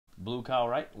Blue Cow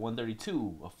Right,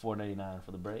 132 of 499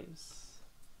 for the Braves.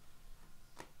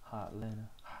 Hot Atlanta.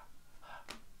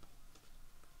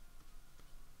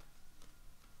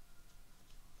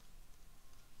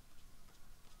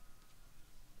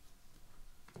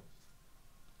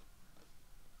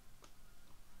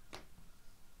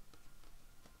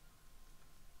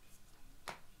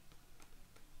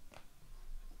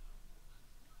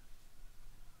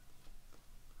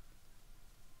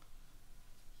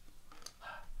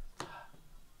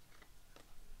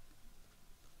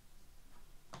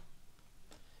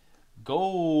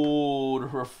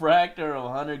 Gold refractor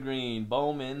of Hunter Green.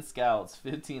 Bowman Scouts.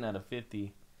 15 out of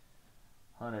 50.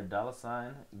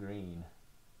 $100 green.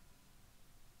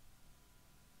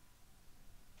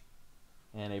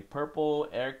 And a purple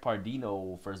Eric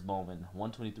Pardino first Bowman.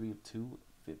 123 of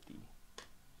 250.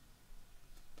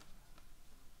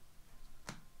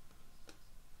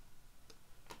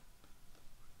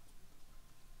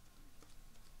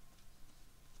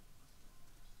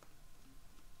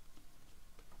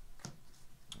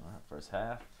 All right, first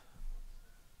half.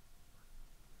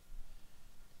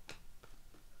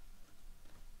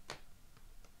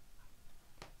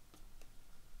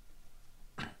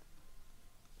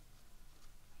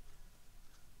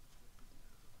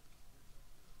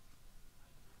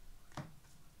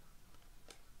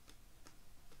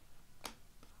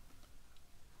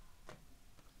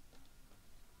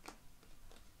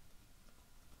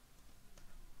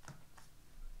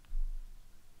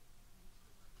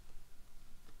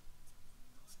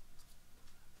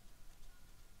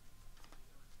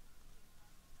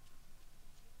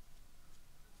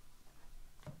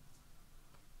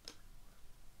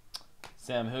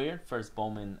 Sam Hilliard, first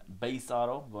Bowman base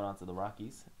auto, going on to the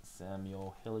Rockies.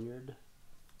 Samuel Hilliard.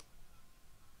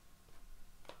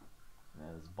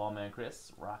 There's Ballman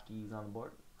Chris, Rockies on the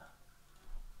board.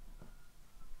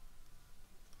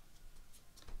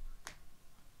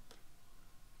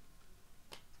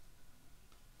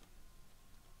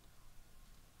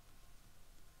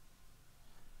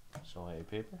 Shohei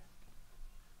paper.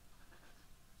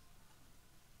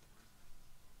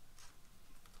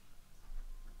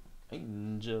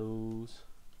 Angels.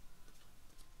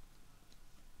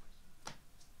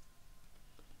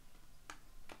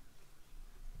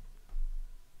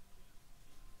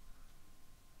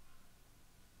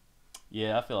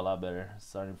 Yeah, I feel a lot better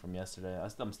starting from yesterday.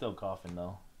 I'm still coughing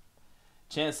though.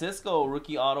 Chance Cisco,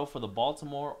 rookie auto for the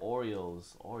Baltimore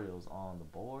Orioles. Orioles on the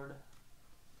board.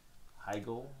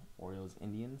 Heigl, Orioles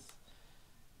Indians.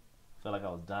 Felt like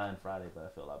I was dying Friday, but I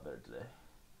feel a lot better today.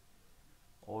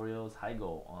 Orioles,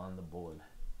 Heigl on the board.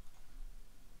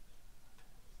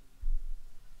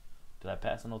 Did I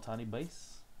pass an Ohtani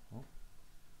base? Oh.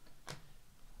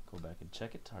 Go back and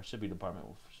check it. Our shipping department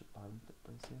will ship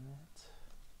base in that.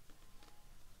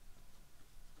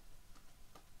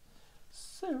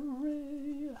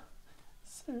 Surrey.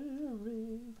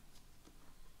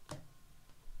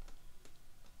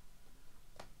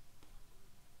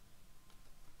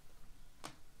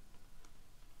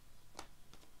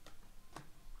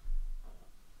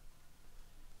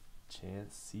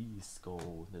 Chance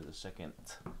Cisco. There's a second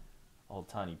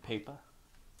Ohtani paper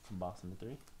from box number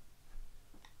 3.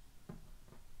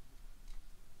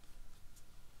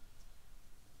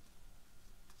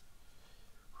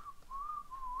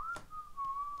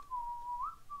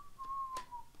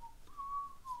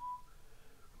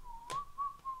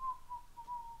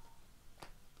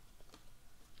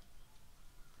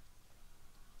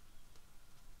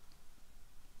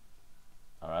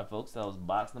 All right, folks, that was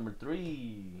box number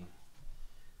 3.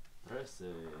 Press it.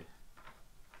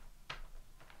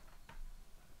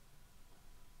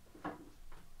 All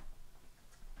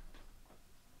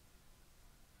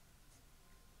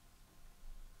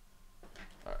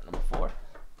right, number 4.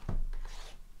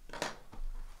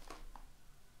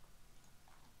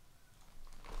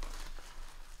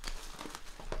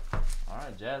 All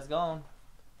right, Jazz gone.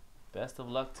 Best of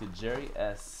luck to Jerry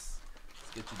S.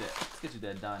 Let's get you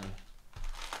that Donnie.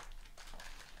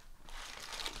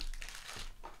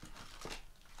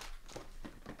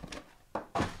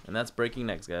 And that's breaking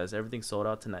next, guys. Everything sold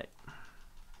out tonight.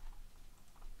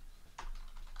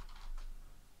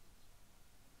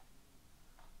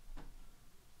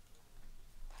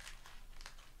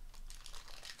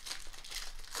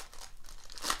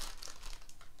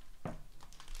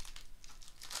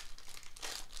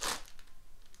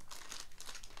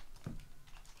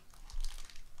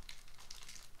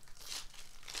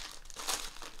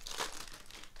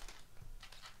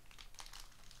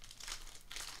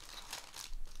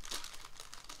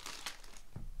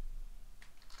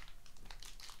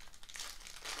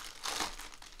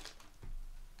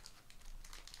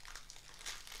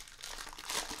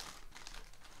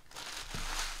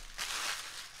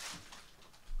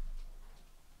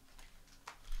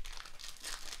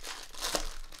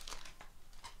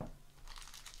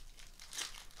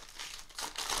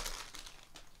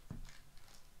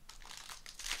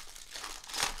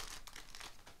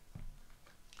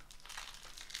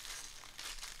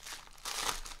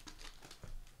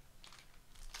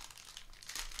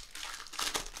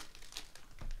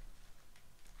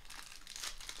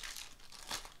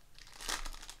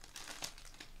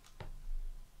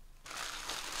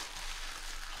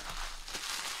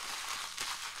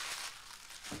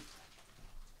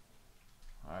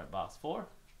 Box 4.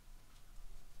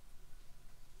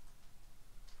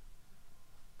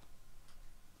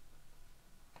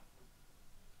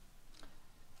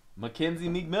 Mackenzie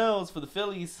Meek Mills for the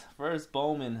Phillies. First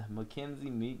Bowman. Mackenzie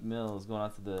Meek Mills going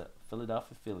out to the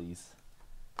Philadelphia Phillies.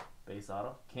 Base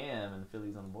auto. Cam and the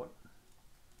Phillies on the board.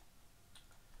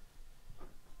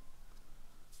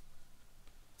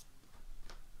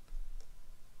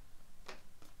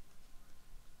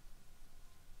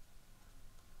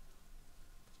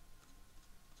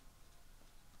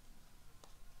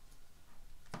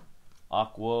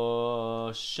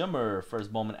 Aqua Shimmer.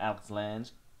 First Bowman Alex Lange.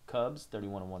 Cubs.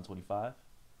 31 and 125.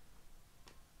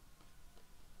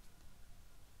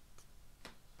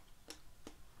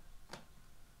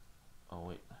 Oh,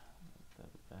 wait.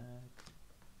 That back.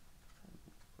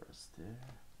 First there.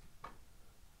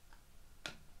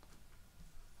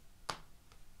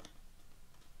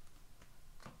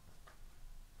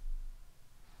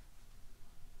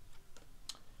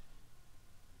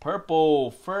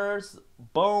 Purple first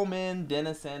Bowman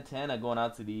Dennis Santana going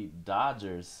out to the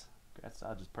Dodgers. Congrats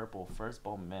Dodgers. Purple first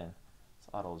Bowman. Man, this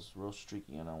auto's real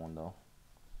streaky on that one though.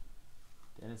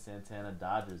 Dennis Santana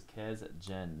Dodgers. Kez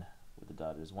Jen with the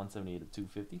Dodgers. 178 of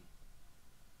 250.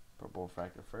 Purple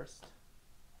refractor first.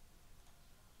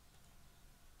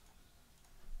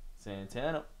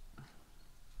 Santana.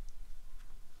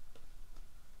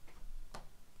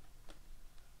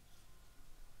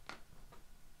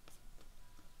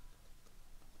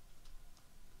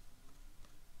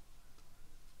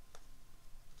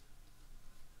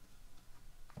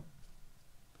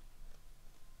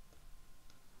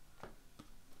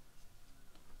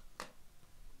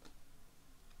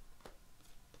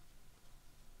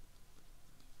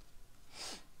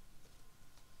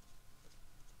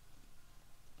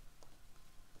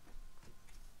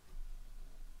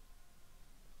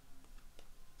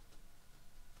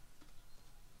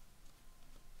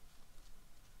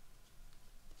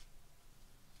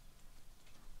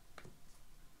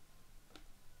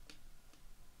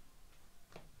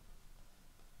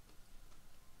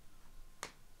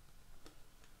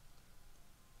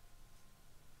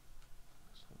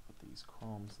 These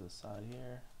chromes to the side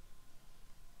here.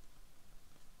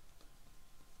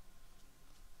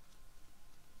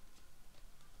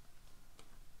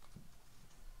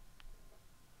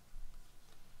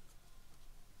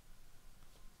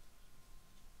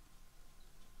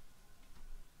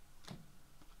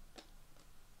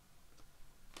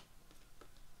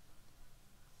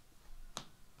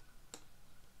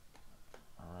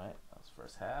 All right, that was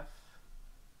first half.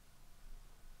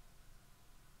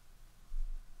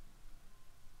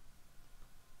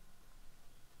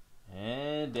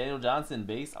 And Daniel Johnson,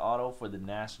 base auto for the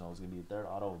Nationals. Going to be the third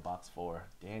auto of box 4.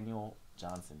 Daniel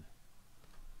Johnson.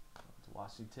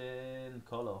 Washington,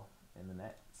 Colo, and the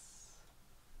Nets.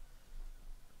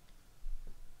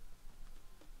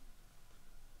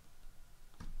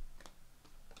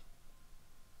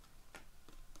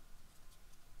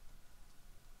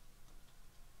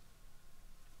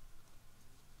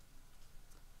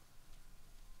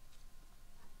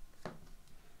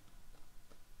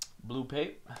 Blue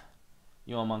Pape.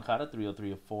 Yohan Moncada,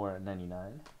 303 of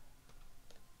 499.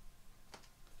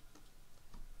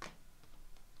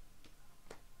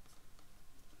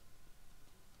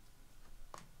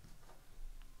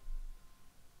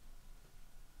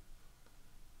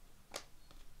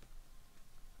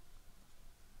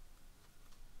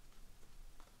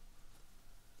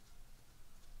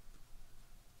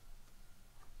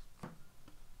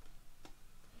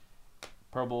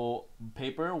 Purple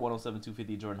paper,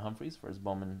 107/250 Jordan Humphreys, first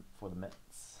Bowman for the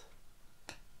Mets.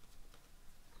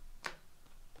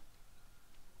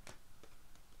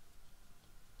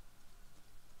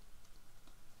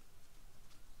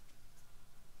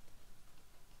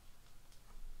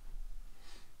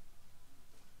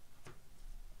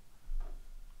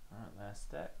 All right, last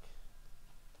stack.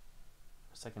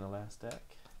 Second to last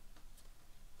stack.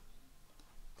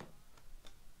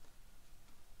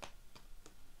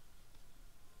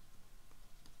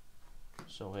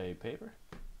 Shohei paper.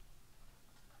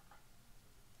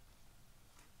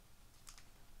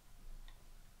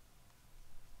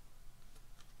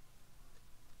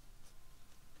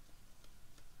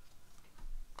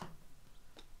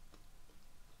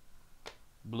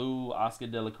 Blue Oscar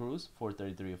De La Cruz,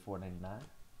 433 of 499.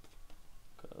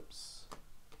 Cubs.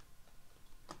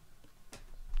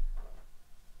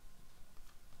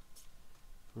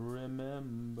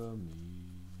 Remember me.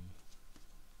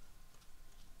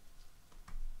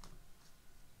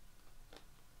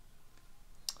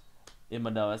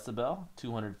 Imadel Estebel,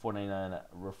 200/499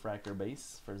 refractor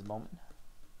base for his moment.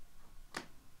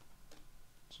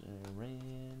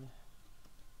 Jaron.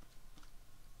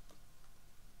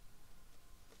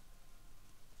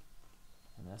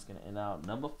 that's going to end out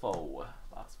number 4.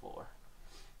 Box 4.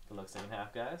 Good luck second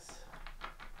half, guys.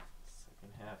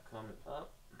 Second half coming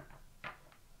up.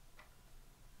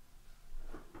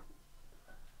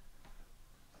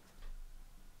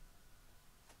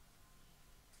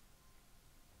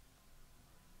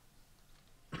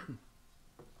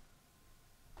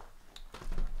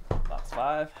 Box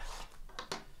 5.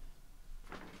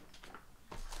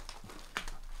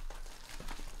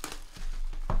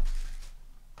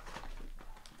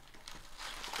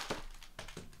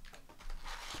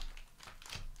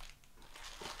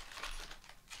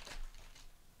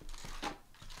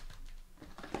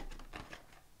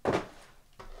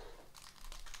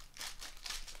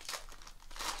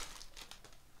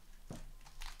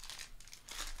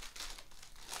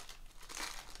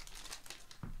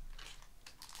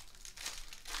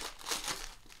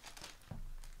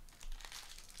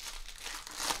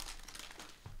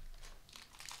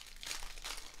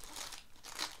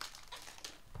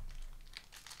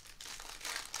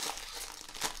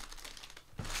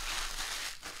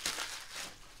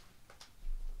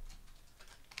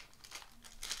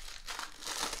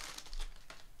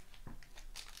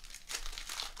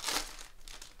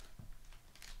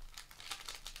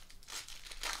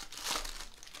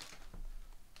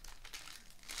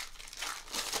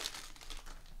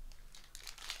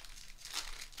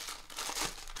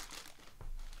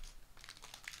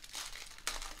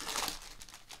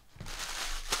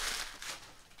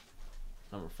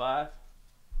 Number 5.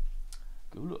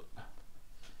 Good luck.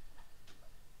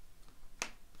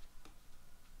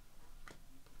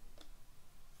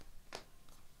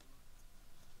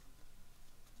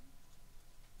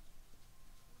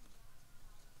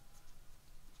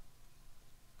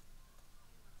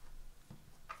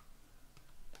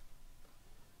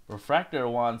 Refractor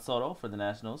Juan Soto for the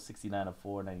Nationals, 69 of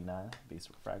 499, base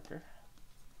refractor.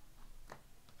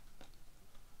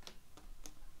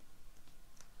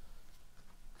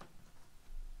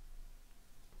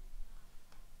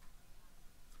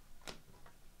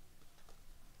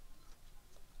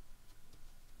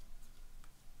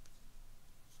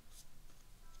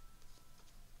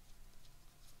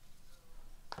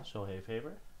 Shohei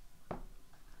Faber.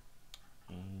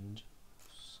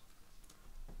 Angels.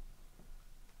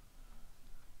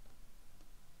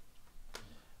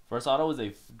 First auto is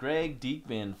a Greg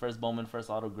Diekman. First Bowman, first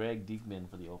auto, Greg Diekman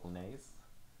for the Oakland A's.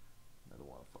 Another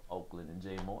one for Oakland and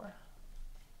Jay Moore.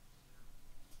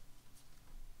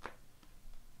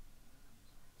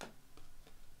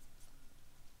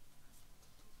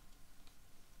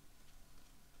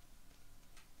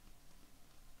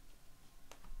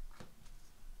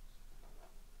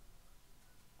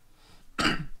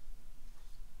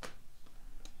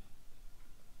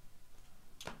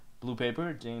 Blue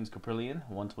paper, James Caprillion,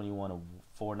 121 of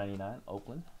 499,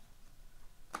 Oakland.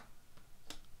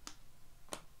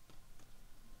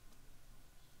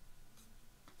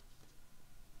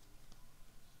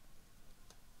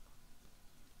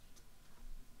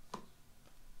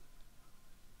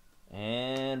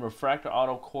 And refractor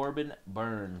auto, Corbin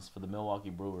Burns for the Milwaukee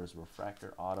Brewers.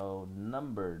 Refractor auto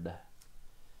numbered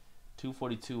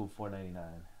 242 of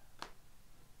 499.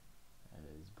 That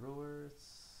is Brewers.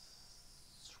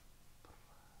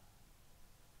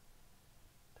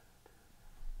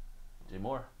 Jay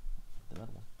Moore,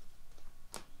 another one.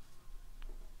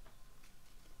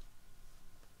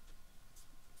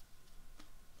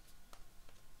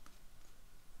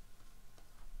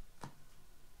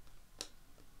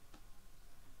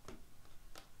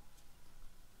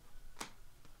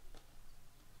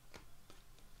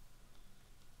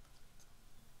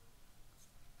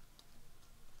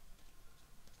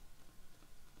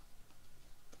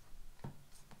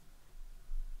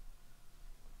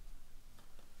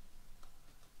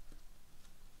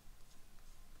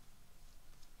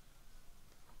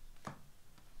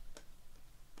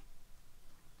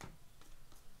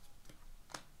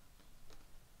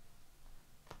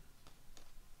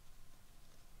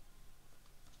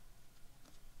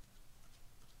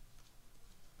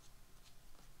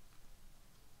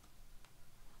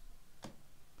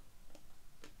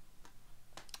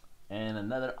 And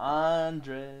another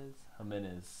Andres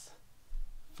Jimenez.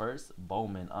 First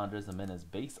Bowman, Andres Jimenez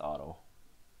base auto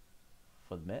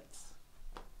for the Mets.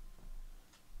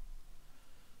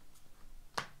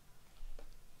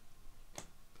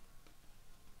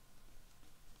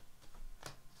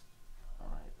 All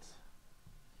right.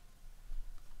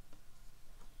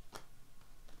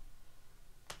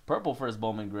 Purple first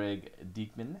Bowman, Greg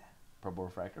Diekman. Purple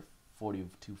refractor, 40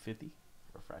 of 250.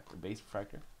 Refractor, base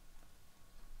refractor.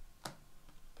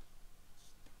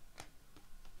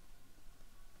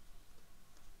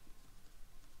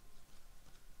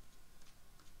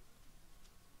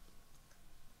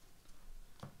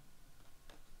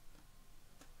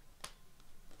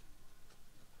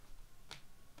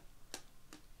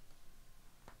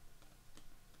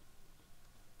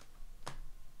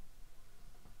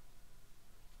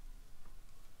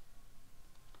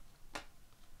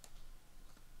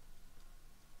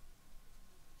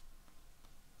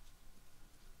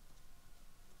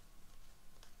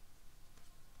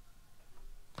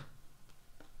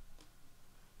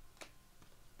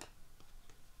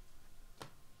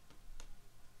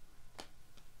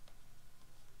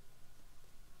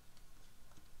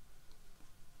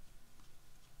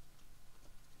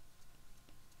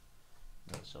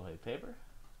 Shohei paper.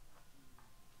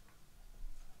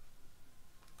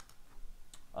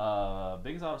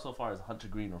 Biggest auto so far is Hunter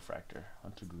Green refractor.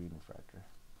 Hunter Green refractor.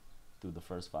 Through the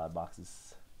first 5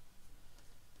 boxes.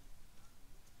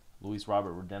 Luis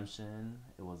Robert redemption.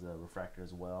 It was a refractor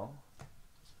as well.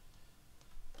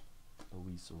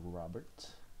 Luis Robert.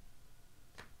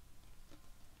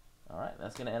 All right,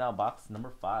 that's gonna end out box number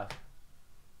 5.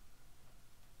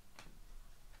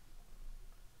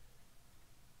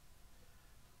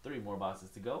 Three more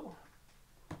boxes to go.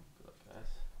 Good luck, guys.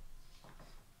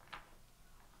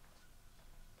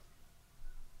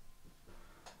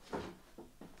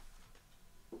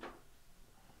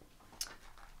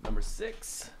 Number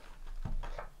 6.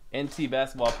 NT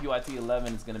basketball PYT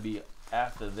 11 is going to be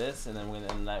after this, and then we're going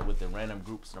to end the night with the random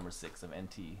groups number 6 of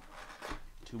NT.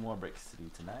 2 more breaks to do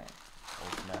tonight.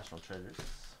 Old National Treasures.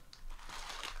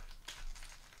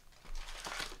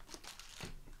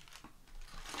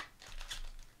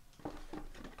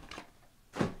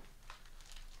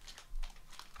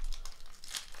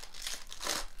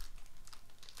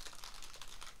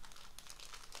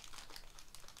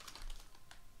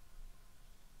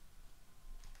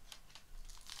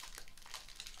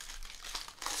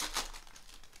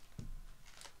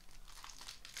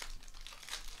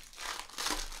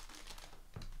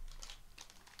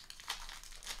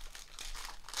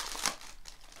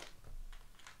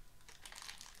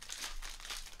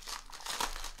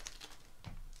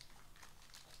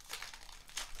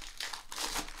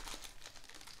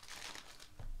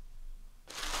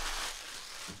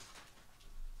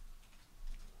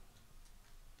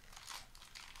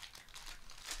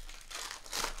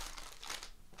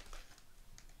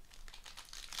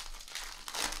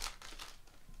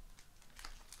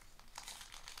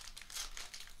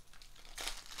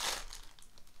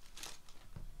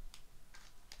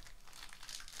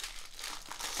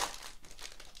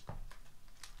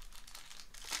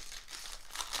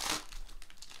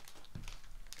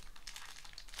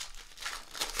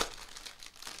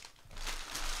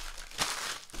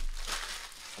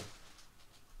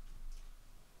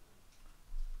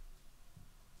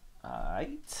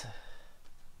 Alright.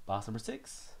 Box number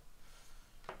 6.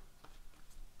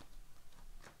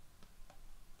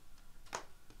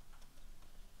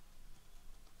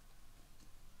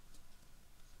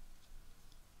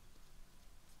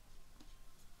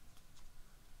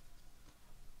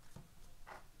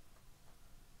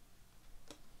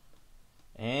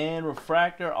 And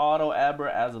refractor auto Aber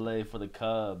Azalea for the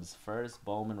Cubs. First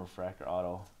Bowman refractor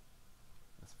auto.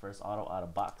 That's first auto out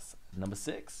of box number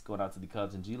 6. Going out to the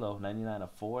Cubs and G-Lo. 99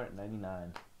 of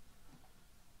 499.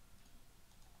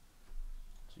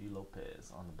 G.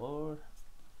 Lopez on the board.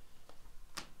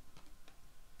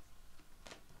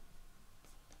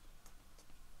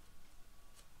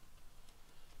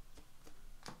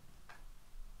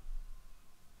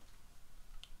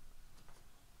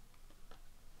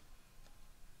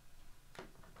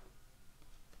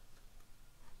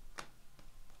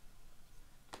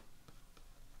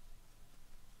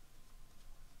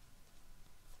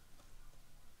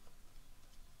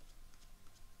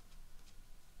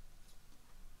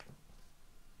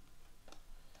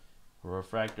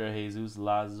 Refractor Jesus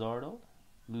Luzardo,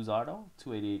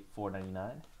 288,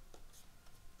 499.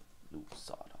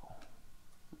 Luzardo.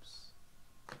 Oops.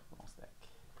 Wrong stack.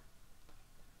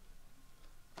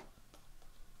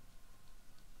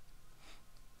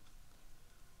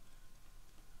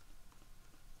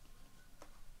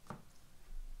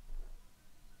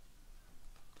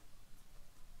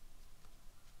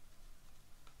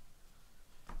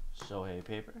 Shohei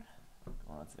paper.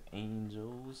 Going on to the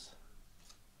Angels.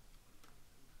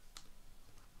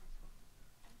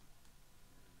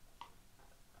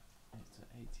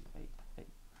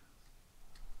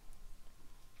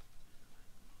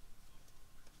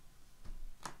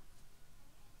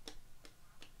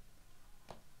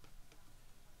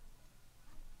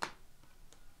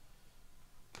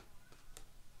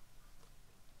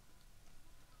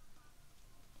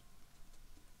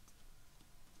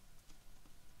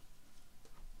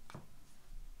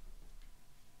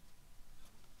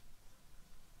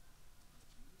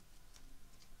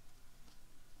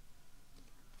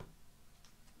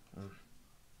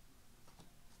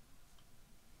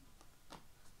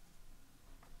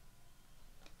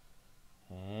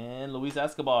 Luis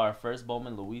Escobar, first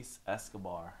Bowman, Luis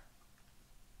Escobar.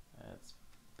 That's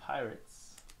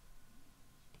Pirates.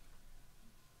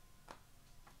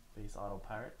 Base auto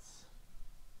Pirates.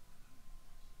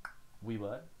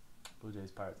 Weebud, Blue Jays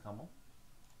Pirates combo.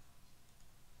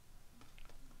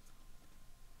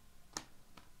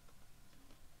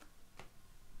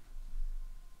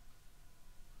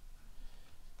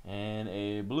 And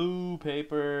a blue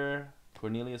paper,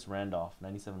 Cornelius Randolph,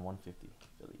 97-150,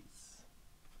 Phillies.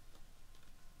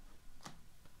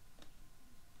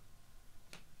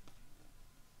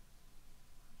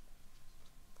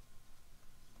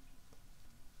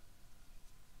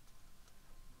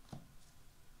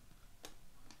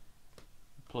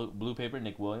 Blue paper,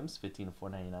 Nick Williams,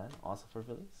 15/499, also for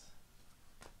Phillies.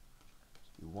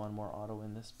 Just do one more auto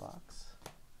in this box.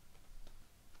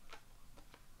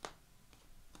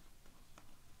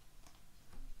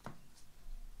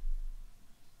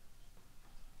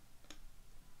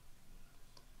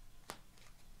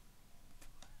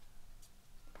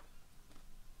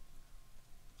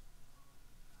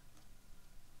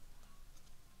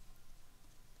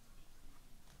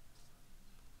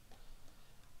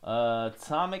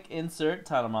 Atomic insert,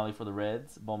 Tyler Mahle for the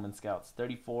Reds. Bowman Scouts,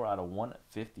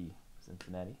 34/150,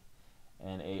 Cincinnati.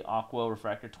 And a Aqua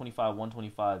Refractor,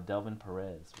 25/125, Delvin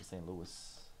Perez for St.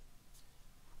 Louis.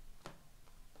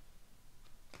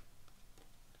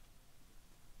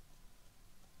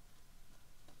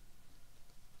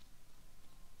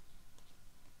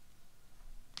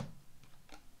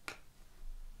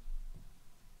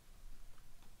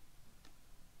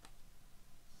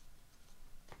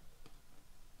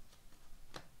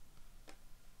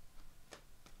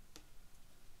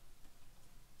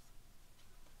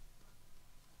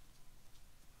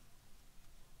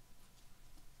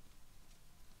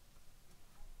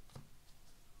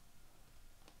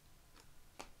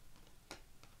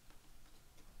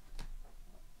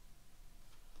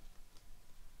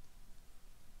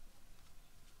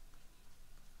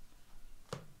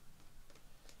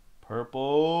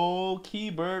 Purple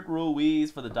Keybert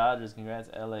Ruiz for the Dodgers. Congrats,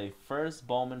 LA. First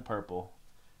Bowman purple.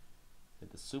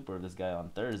 Hit the super of this guy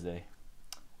on Thursday.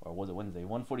 Or was it Wednesday?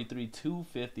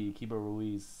 143/250. Keybert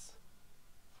Ruiz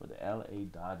for the LA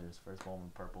Dodgers. First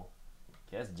Bowman purple.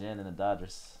 Kes Jen and the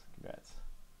Dodgers. Congrats.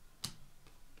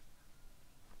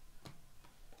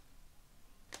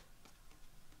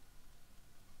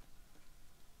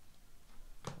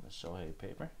 The Shohei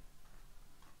paper.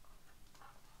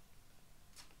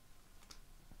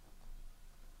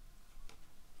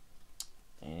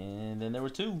 And then there were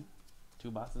two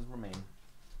boxes remain.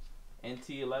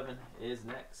 NT11 is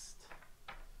next.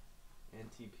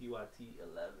 NTPYT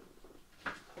 11.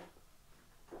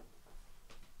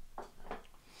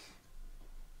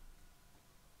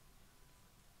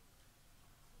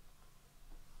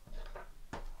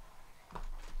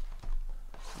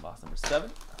 Box number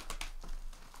 7.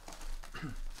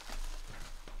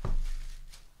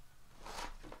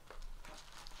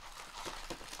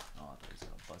 Oh, I thought he was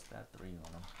gonna bust that 3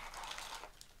 on him.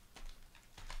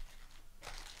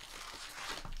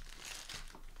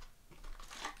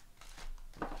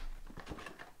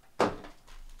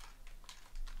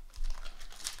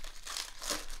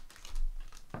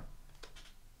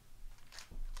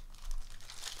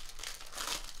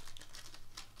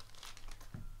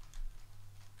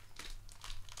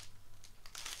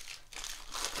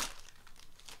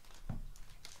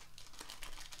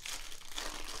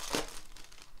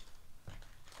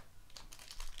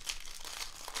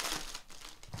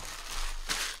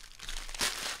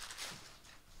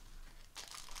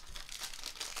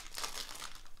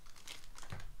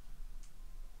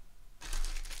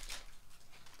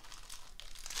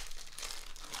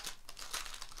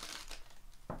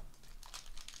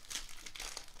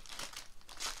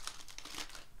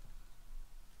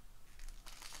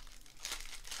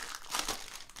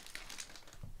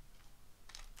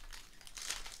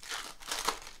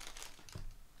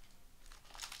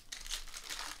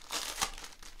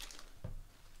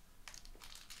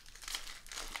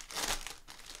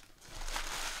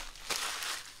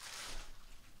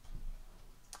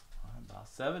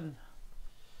 Box 7.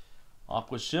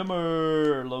 Aqua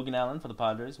Shimmer, Logan Allen for the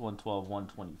Padres,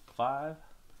 112/125.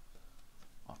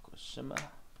 Aqua Shimmer.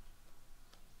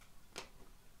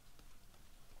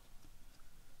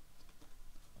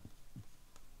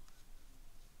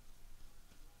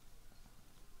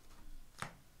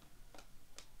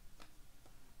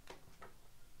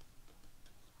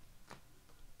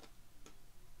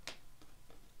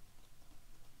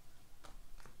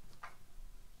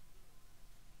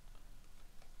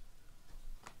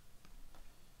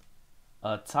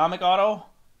 Atomic Auto,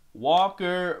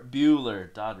 Walker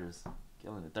Buehler, Dodgers.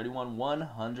 Killing it.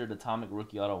 31/100 Atomic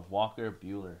Rookie Auto, Walker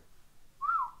Buehler.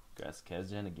 Congrats,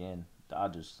 Kezjan again.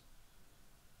 Dodgers.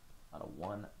 Out of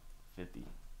 150.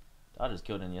 Dodgers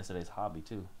killed in yesterday's hobby,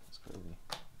 too. It's crazy.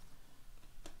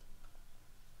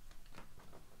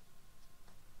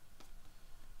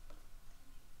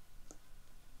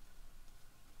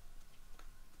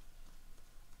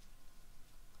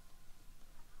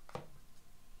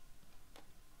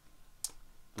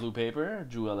 Blue paper,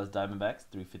 Drew Ellis Diamondbacks,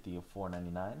 350 of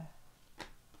 499.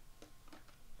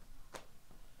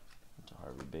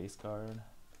 Harvey base card.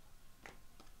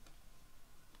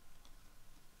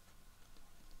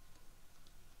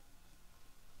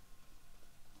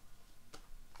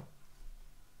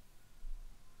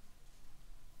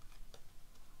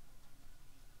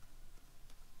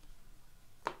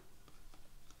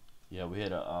 Yeah, we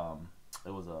had a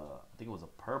it was a, I think it was a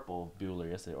purple Bueller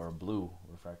yesterday, or a blue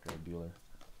refractory Bueller.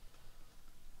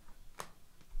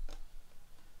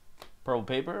 Purple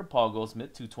paper, Paul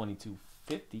Goldschmidt,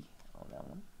 222.50 on that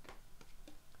one.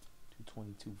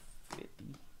 222.50.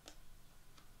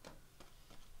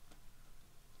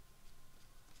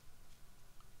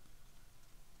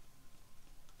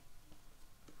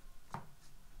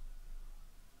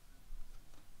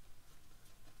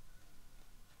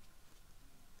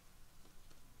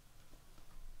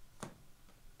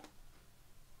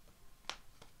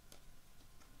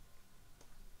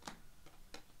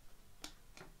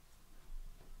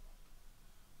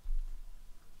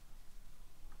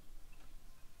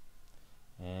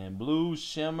 And blue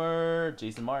shimmer,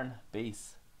 Jason Martin,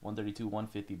 base,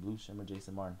 132/150, blue shimmer,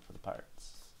 Jason Martin for the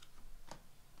Pirates.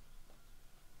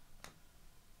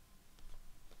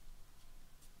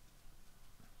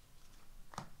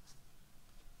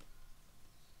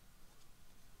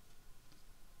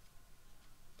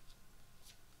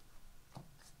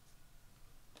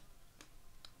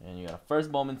 And you got a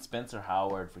first Bowman, Spencer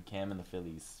Howard for Cam and the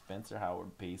Phillies. Spencer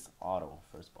Howard, base auto,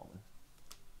 first Bowman.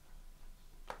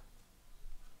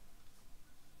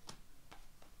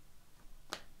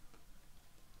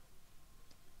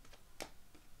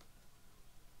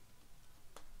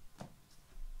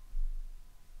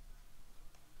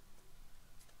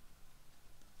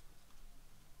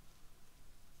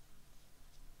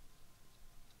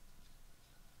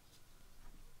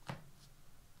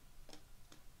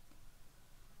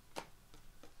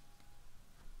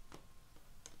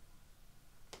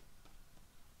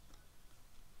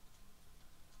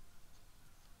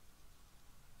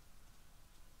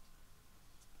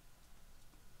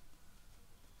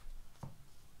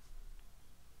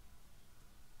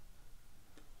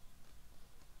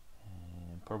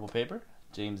 Purple paper,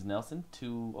 James Nelson,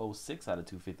 206 out of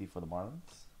 250 for the Marlins.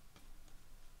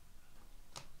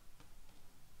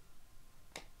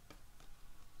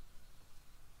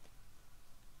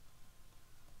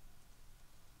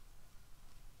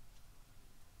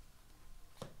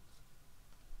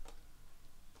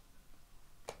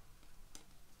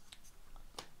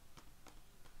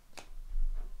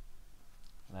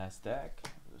 Last stack.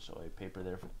 I'll show a paper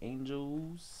there for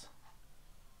Angels.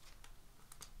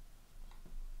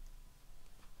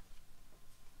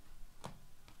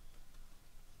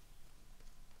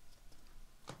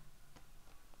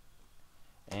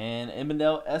 And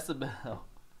Emmanuel Esabel,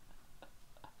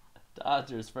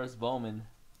 Dodgers, first Bowman.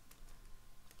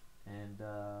 And,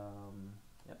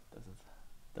 yep, that's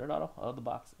a third auto out of the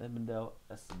box. Emmanuel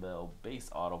Esabel, base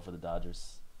auto for the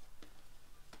Dodgers.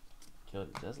 Killed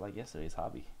it just like yesterday's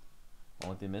hobby.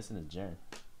 Only thing missing is Jaren.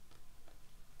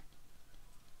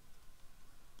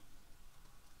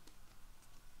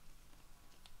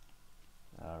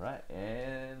 All right,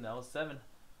 and that was 7.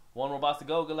 One more box to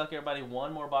go. Good luck, everybody.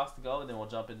 One more box to go, and then we'll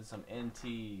jump into some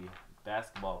NT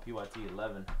basketball, PYT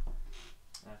 11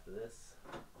 after this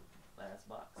last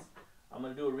box. I'm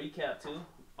going to do a recap, too.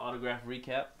 Autograph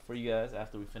recap for you guys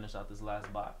after we finish out this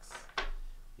last box.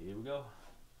 Here we go.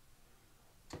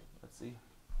 Let's see.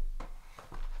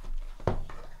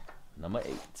 Number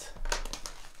 8.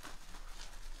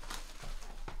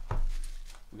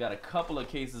 We got a couple of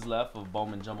cases left of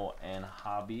Bowman Jumbo and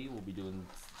Hobby. We'll be doing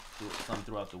some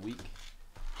throughout the week.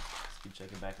 Just keep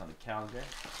checking back on the calendar.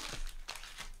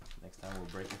 Next time we're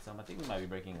breaking some. I think we might be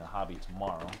breaking a Hobby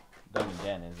tomorrow. Doug and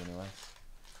Dan is anyway.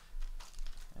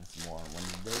 And some more on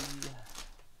Wednesday.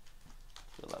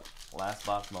 Good luck. Last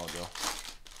box mojo.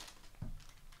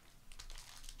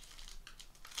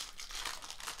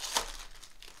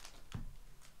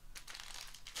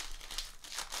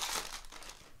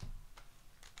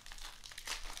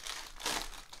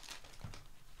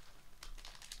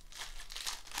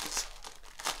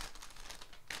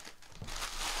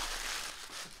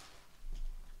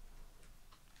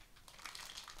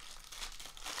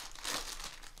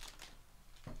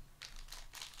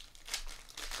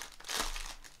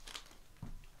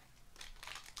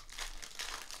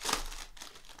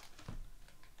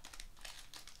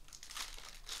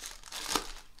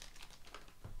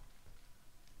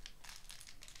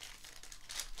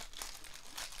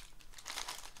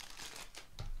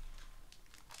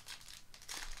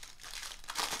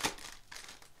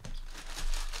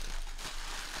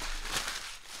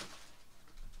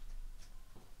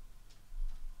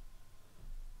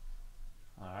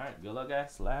 luck,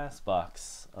 guys. Last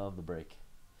box of the break.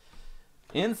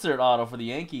 Insert auto for the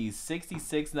Yankees.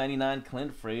 66.99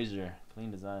 Clint Frazier. Clean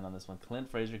design on this one.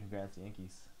 Clint Frazier, congrats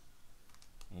Yankees.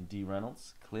 And D.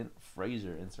 Reynolds. Clint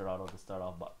Frazier. Insert auto to start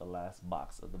off the last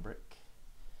box of the break.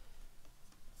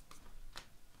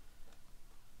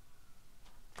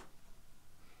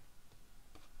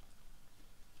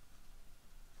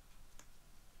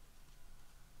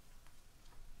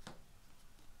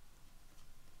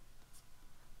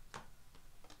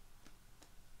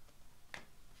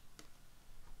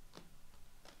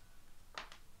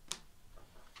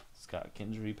 Scott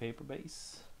Kingery paper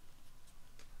base.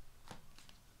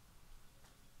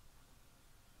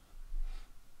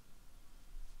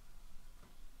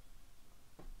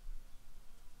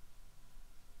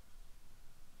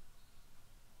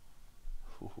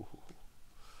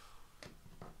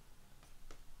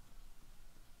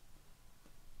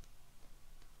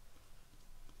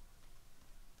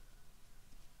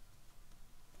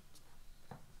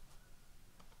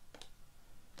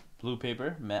 Blue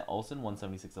paper, Matt Olson,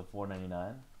 176 of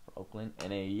 499 for Oakland.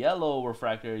 And a yellow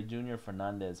refractor, Junior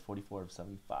Fernandez, 44 of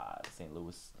 75. St.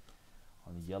 Louis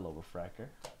on the yellow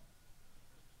refractor.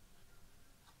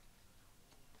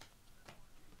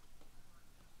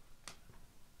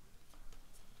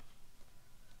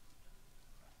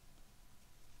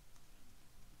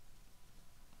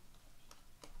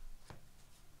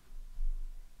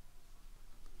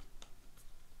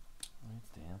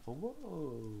 Dan for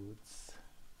Woods.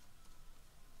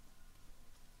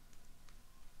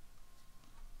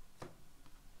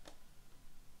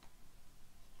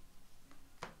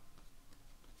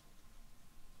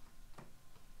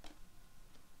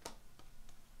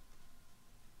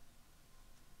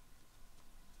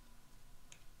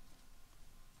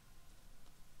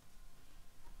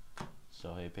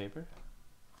 Shohei paper.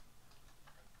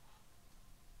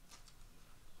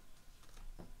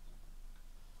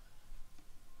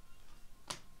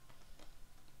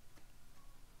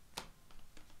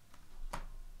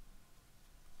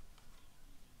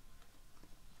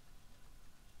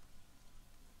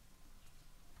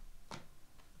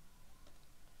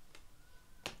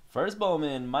 First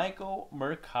Bowman, Michael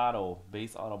Mercado.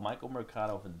 Base auto, Michael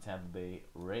Mercado for the Tampa Bay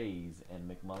Rays and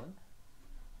McMullen.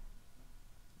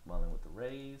 McMullen with the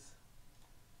Rays.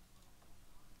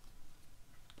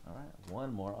 All right,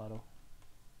 one more auto.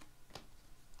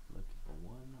 Looking for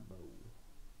one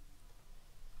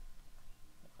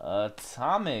bow.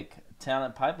 Atomic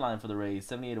Talent Pipeline for the Rays.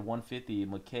 78 of 150.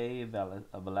 McKay,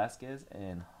 Velasquez,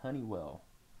 and Honeywell.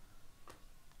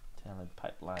 Talent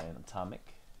Pipeline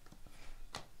Atomic.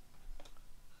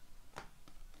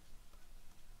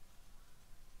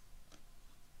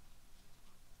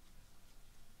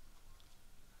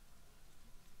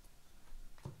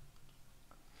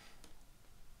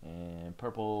 And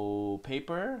purple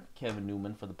paper, Kevin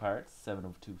Newman for the Pirates, 7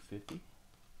 of 250.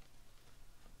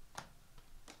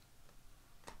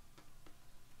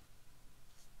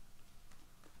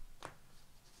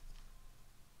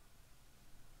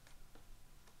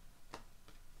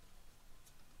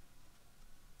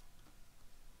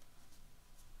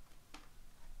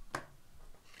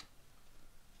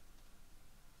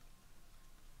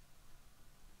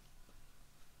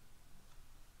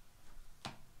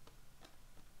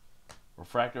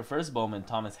 Refractor first Bowman,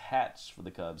 Thomas Hatch for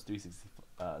the Cubs,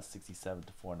 367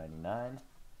 to 499.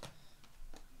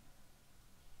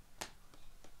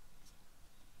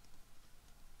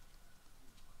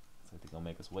 So I think they'll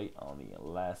make us wait on the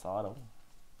last auto.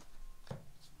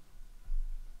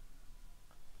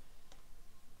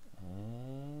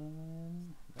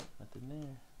 And nope, nothing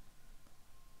there.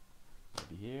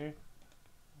 Maybe here.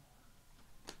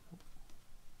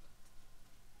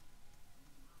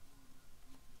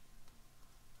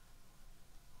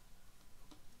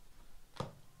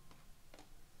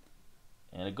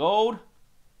 And a gold.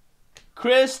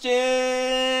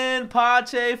 Christian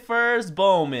Pache first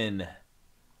Bowman.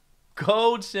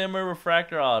 Gold Shimmer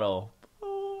Refractor Auto.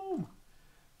 Boom.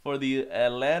 For the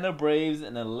Atlanta Braves,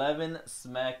 an 11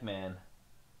 Smackman.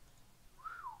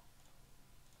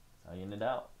 How you end it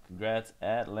out. Congrats,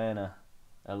 Atlanta.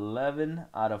 11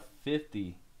 out of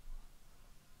 50.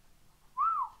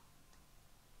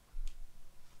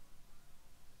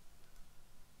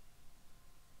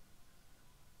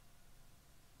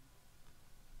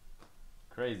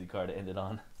 Crazy card to end it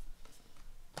on.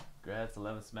 Congrats,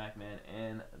 11 Smackman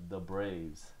and the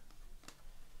Braves.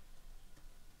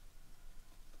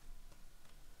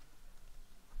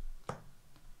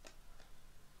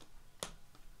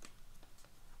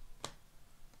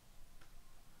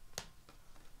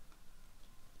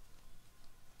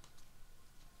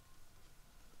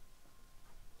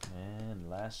 And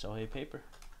last Nice Shohei paper.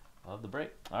 Love the break.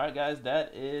 All right, guys,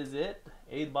 that is it.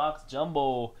 8-box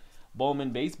jumbo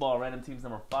Bowman baseball random teams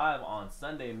number 5 on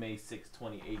Sunday, May 6,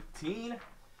 2018.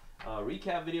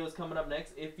 Recap video is coming up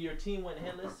next. If your team went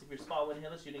hitless, if your spot went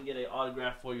hitless, you didn't get an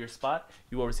autograph for your spot,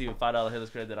 you will receive a $5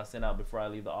 hitless credit that I'll send out before I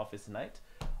leave the office tonight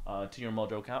to your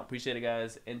Mojo account. Appreciate it,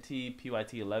 guys.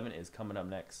 NTPYT11 is coming up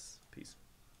next. Peace.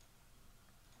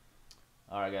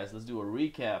 All right, guys, let's do a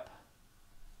recap.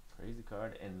 Crazy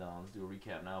card, and let's do a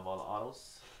recap now of all the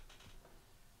autos.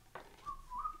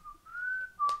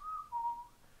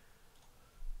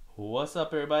 What's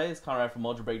up, everybody? It's Conrad from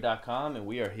Mojobreak.com, and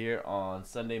we are here on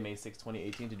Sunday, May 6,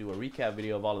 2018 to do a recap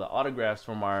video of all of the autographs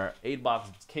from our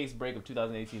 8-box case break of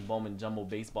 2018 Bowman Jumbo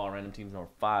Baseball Random Teams number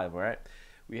 5, all right?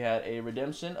 We had a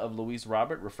redemption of Luis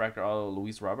Robert, refractor auto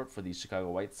Luis Robert for the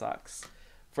Chicago White Sox.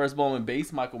 First Bowman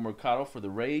base, Michael Mercado for the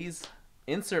Rays.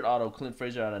 Insert auto, Clint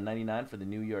Frazier out of 99 for the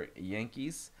New York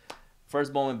Yankees.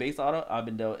 First Bowman base auto,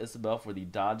 Abendel Isabel for the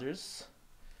Dodgers.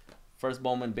 First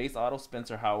Bowman base auto,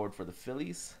 Spencer Howard for the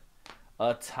Phillies.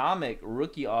 Atomic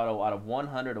rookie auto out of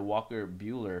 100 of Walker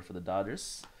Buehler for the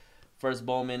Dodgers. First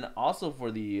Bowman also for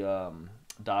the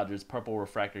Dodgers, purple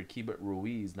refractor Keibert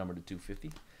Ruiz, number to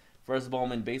 250. First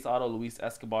Bowman base auto Luis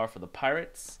Escobar for the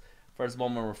Pirates. First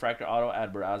Bowman refractor auto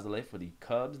Adbert Alzolay for the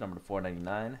Cubs, number to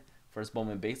 499. First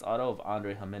Bowman base auto of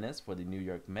Andre Jimenez for the New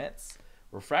York Mets.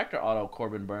 Refractor auto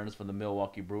Corbin Burns for the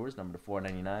Milwaukee Brewers, number to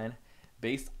 499.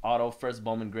 Base auto first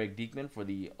Bowman Greg Diekman for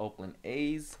the Oakland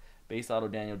A's. Base auto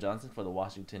Daniel Johnson for the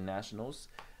Washington Nationals.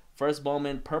 First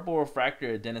Bowman purple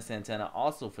refractor Dennis Santana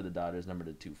also for the Dodgers, number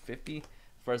to 250.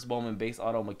 First Bowman base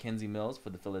auto Mackenzie Mills for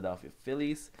the Philadelphia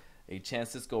Phillies. A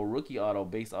Francisco rookie auto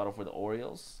base auto for the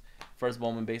Orioles. First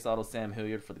Bowman base auto Sam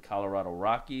Hilliard for the Colorado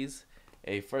Rockies.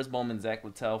 A first Bowman Zach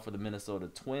Littell for the Minnesota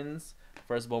Twins.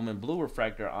 First Bowman blue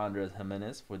refractor Andres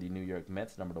Jimenez for the New York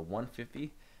Mets, number to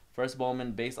 150. First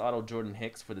Bowman base auto Jordan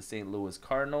Hicks for the St. Louis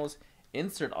Cardinals.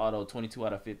 Insert auto 22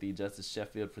 out of 50 Justice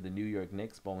Sheffield for the New York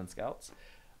Knicks, Bowman Scouts.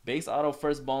 Base auto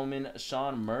first Bowman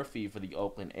Sean Murphy for the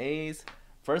Oakland A's.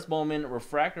 First Bowman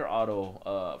refractor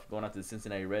auto going out to the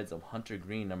Cincinnati Reds of Hunter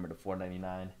Green, number to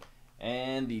 499.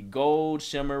 And the gold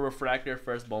shimmer refractor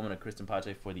first Bowman of Christian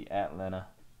Pache for the Atlanta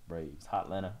Braves.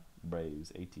 Hotlanta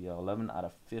Braves, ATL 11 out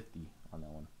of 50 on that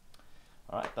one.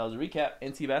 All right, that was a recap.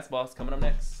 NT Basketball is coming up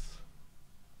next.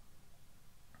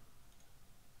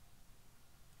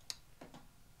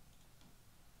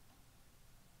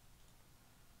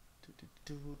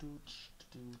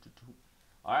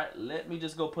 All right, let me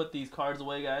just go put these cards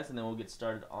away, guys, and then we'll get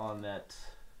started on that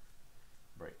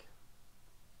break.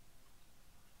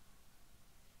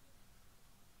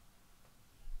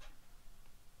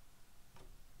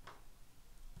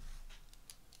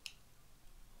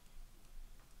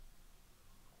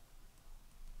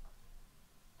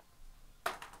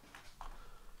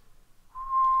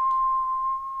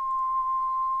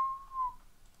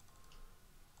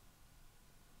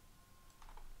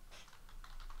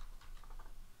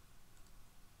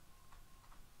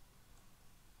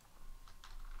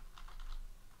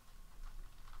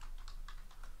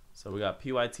 So we got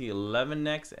PYT 11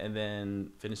 next, and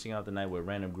then finishing out the night with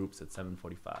random groups at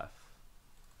 7:45.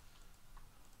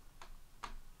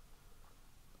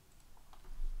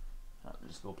 I'm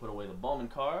just gonna put away the Bowman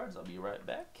cards. I'll be right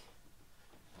back.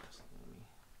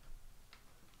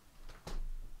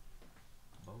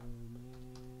 Bowman.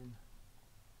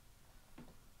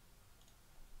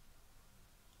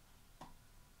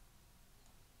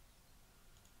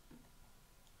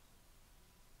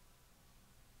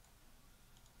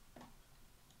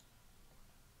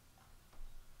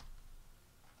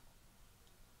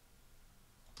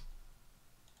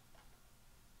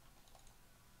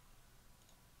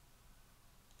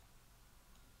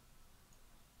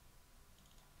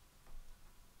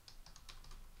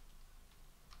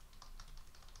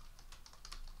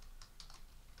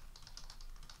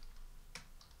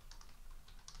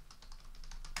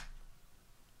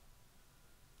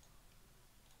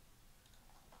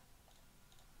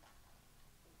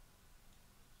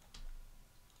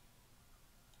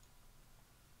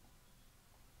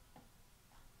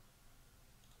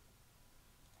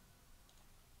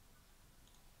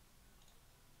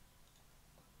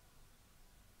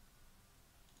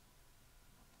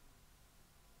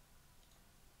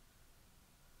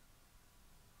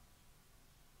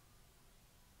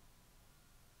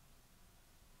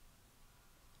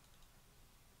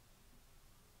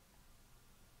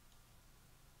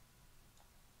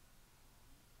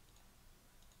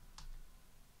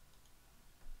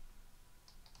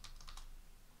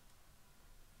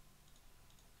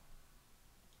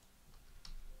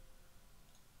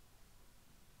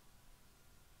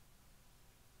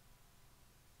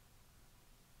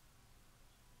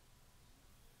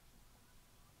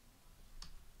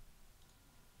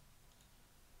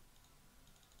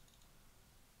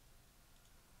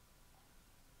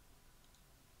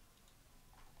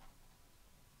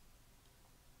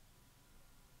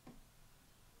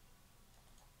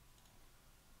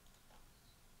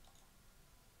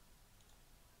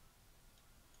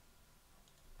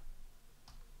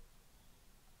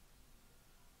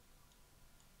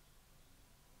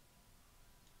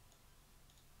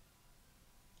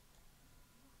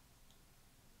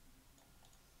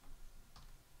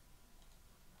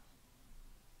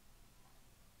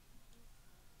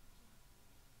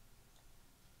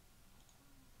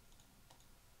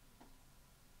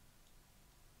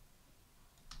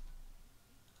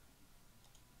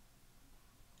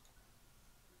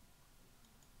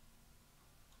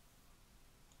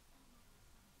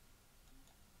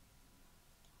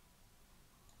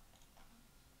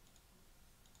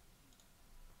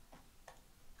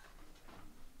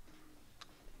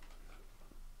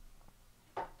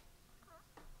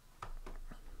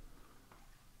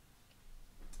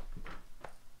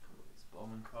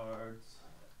 random cards.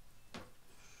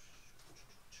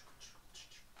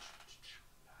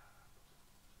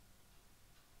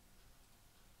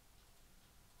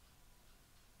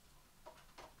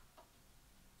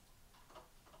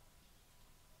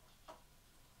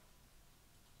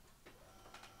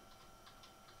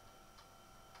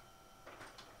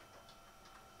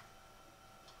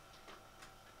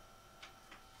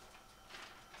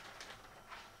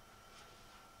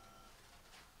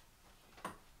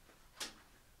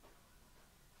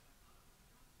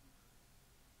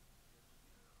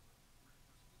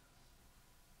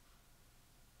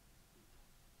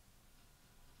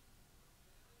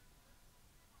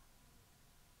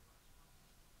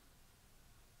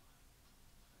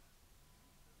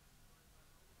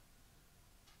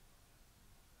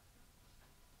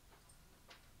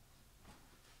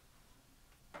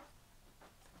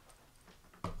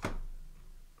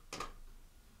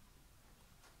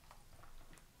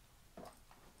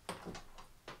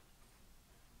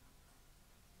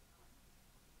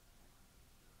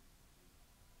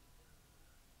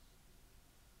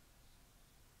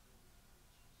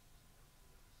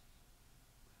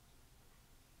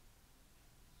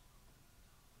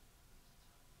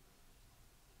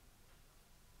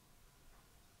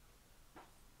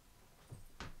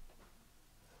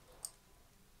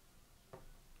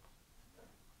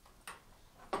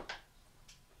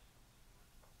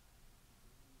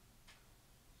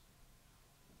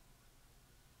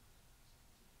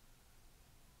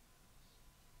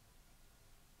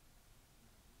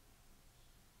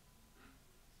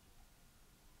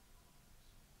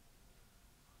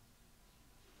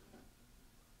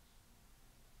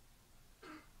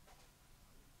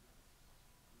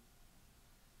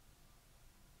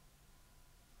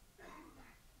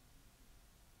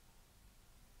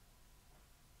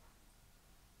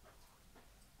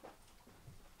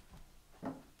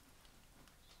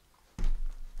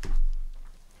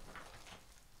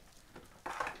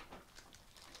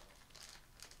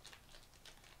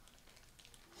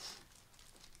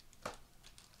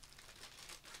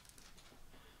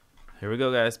 Here we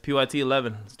go, guys. PYT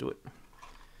 11. Let's do it.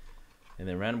 And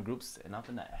then random groups and out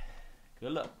the night.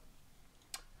 Good luck.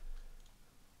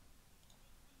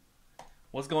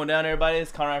 What's going down, everybody?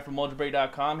 It's Conrad from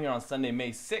Mojobreak.com here on Sunday,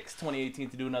 May 6, 2018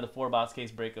 to do another 4-box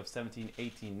case break of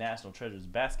 17-18 National Treasures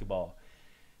basketball.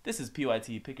 This is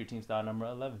PYT. Pick your team style number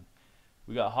 11.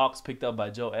 We got Hawks picked up by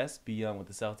Joe S. B. Young with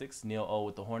the Celtics. Neil O.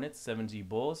 with the Hornets. 7G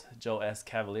Bulls. Joe S.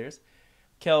 Cavaliers.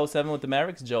 Kel 07 with the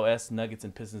Mavericks. Joe S. Nuggets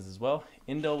and Pistons as well.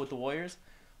 Indo with the Warriors.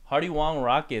 Hardy Wong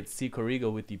Rockets. C.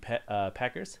 Corrigo with the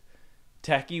Packers.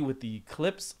 Tacky with the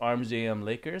Clips. Arms JM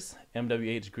Lakers.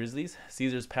 MWH Grizzlies.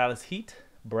 Caesars Palace Heat.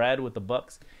 Brad with the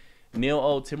Bucks. Neil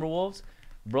O. Timberwolves.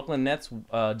 Brooklyn Nets.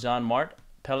 John Mart.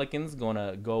 Pelicans going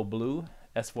to go blue.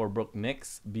 S4 Brook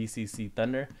Knicks. BCC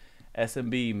Thunder.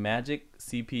 SMB Magic.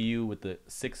 CPU with the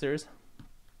Sixers.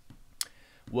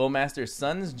 Will Master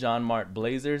Suns. John Mart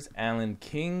Blazers. Allen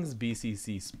Kings.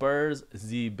 BCC Spurs.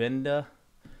 Z Benda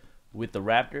with the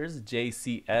Raptors.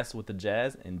 JCS with the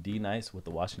Jazz. And D Nice with the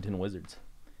Washington Wizards.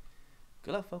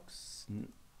 Good luck, folks.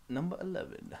 Number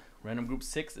 11. Random group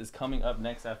 6 is coming up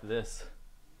next after this.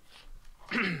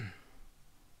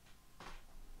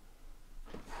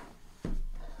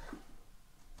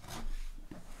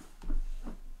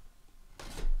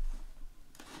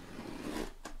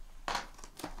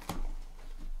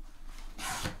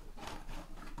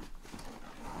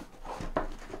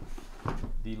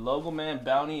 The Logo Man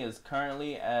bounty is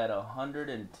currently at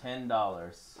 $110.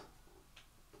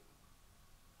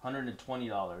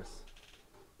 $120.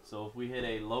 So if we hit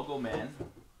a Logo Man,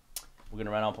 we're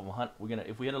gonna run off of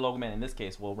if we hit a Logo Man in this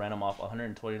case, we'll run them off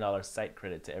 $120 site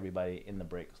credit to everybody in the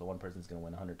break. So one person's gonna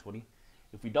win $120.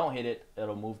 If we don't hit it,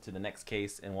 it'll move to the next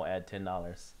case and we'll add $10.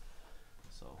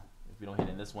 So if we don't hit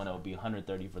it in this one, it'll be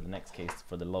 $130 for the next case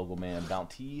for the Logo Man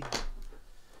bounty.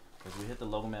 Because we hit the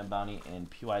Logo Man bounty and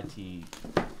PYT,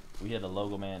 we hit a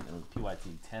Logo Man and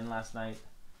PYT 10 last night.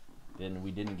 Then we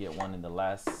didn't get one in the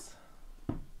last.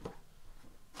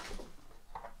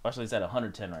 Actually, it's at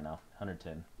 110 right now.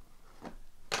 110.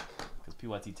 Because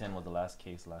PYT 10 was the last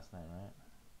case last night, right?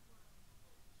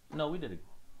 No, we did a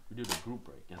group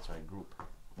break. That's right, group.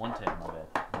 110, my bad.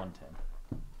 110.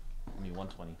 I mean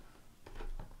 120.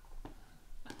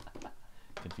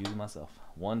 Confusing myself.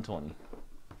 120.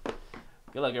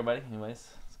 Good luck, everybody. Anyways,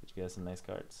 let's get you guys some nice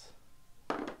cards.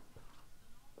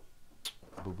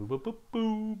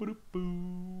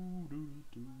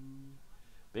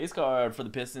 Base card for the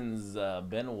Pistons,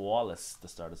 Ben Wallace to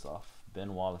start us off.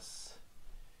 Ben Wallace.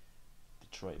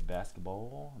 Detroit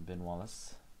basketball. Ben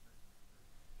Wallace.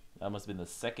 That must have been the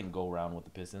second go-round with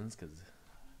the Pistons because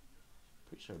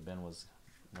Pretty sure Ben was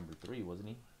number 3, wasn't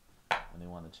he? When they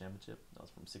won the championship. That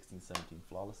was from 16-17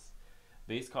 Flawless.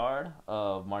 Base card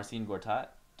of Marcin Gortat,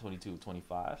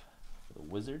 22/25 for the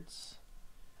Wizards.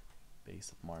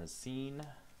 Base of Marcin.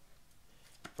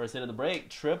 First hit of the break,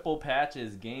 triple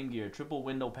patches, Game Gear, triple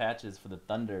window patches for the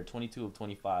Thunder,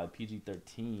 22/25,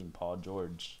 PG-13, Paul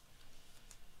George.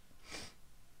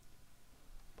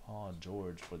 Paul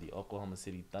George for the Oklahoma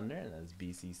City Thunder, and that's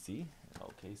BCC and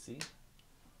OKC.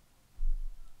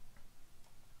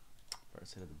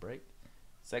 First hit of the break.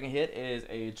 Second hit is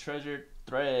a Treasured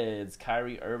Threads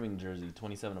Kyrie Irving jersey,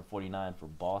 27/49 for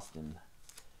Boston.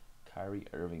 Kyrie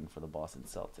Irving for the Boston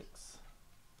Celtics.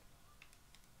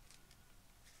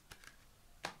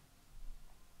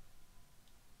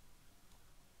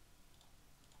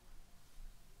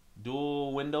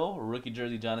 Dual window rookie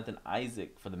jersey Jonathan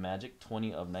Isaac for the Magic,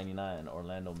 20/99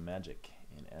 Orlando Magic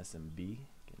in SMB.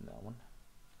 Getting that one.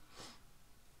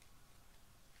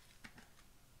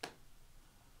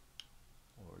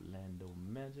 Orlando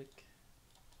Magic.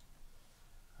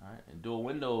 All right, and dual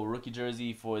window rookie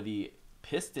jersey for the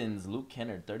Pistons, Luke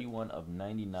Kennard,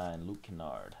 31/99 Luke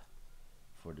Kennard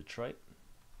for Detroit.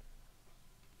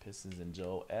 Pistons and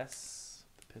Joe S.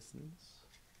 The Pistons.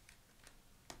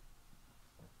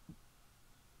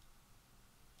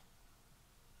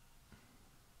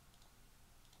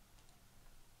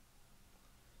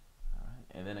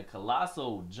 And then a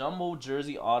Colossal Jumbo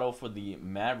Jersey Auto for the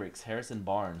Mavericks, Harrison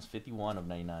Barnes,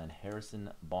 51/99.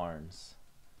 Harrison Barnes.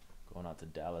 Going out to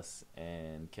Dallas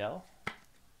and Kel.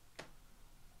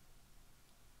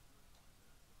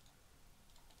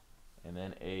 And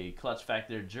then a Clutch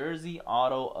Factor Jersey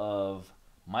Auto of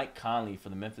Mike Conley for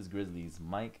the Memphis Grizzlies.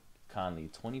 Mike Conley,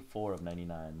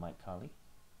 24/99. Mike Conley.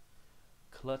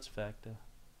 Clutch Factor.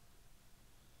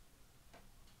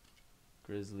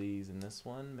 Grizzlies in this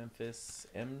one. Memphis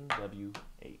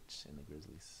MWH in the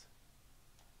Grizzlies.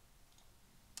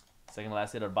 Second to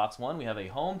last hit of box 1, we have a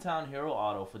Hometown Hero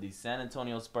Auto for the San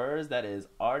Antonio Spurs. That is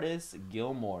Artis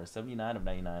Gilmore,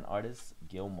 79/99. Artis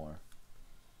Gilmore.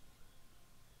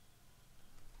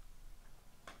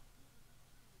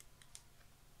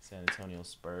 San Antonio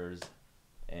Spurs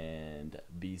and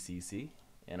BCC.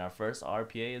 And our first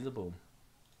RPA is a boom.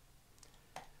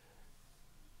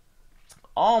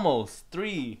 Almost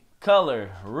 3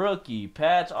 color rookie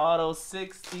patch auto,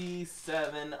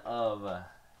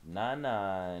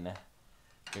 67/99.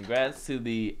 Congrats to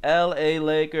the LA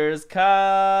Lakers,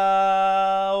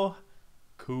 Kyle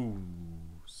Kuz.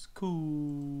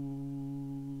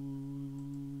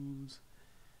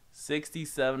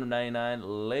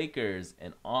 67/99 Lakers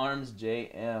and Arms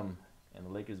JM. And the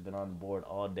Lakers been on the board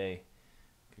all day.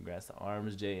 Congrats to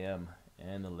Arms JM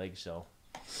and the Lake Show.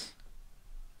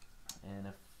 And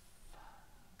if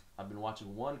I've been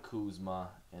watching one Kuzma,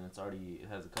 and it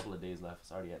has a couple of days left.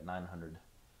 It's already at 900.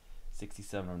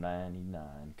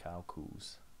 67/99. Kyle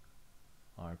Kuz.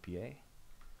 RPA.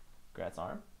 Congrats,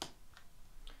 Arm.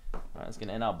 All right, it's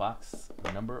gonna end out box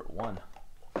number 1.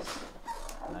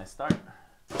 Nice start.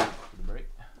 For the break.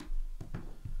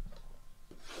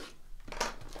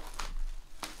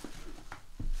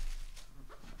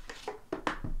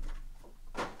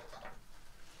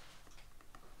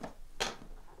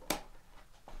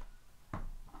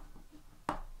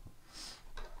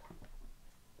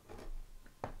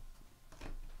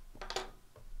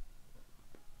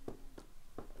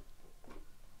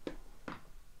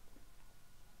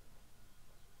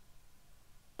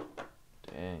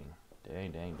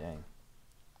 Dang.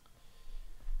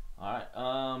 All right,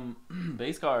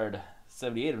 base card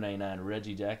 78/99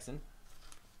 Reggie Jackson.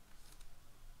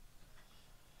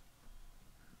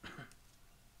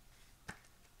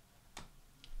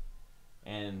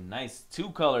 And nice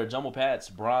 2-color jumbo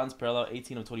patch, bronze parallel,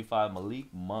 18/25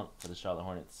 Malik Monk for the Charlotte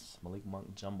Hornets. Malik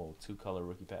Monk jumbo 2-color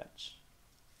rookie patch.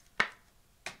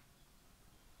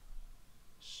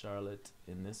 Charlotte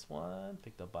in this one,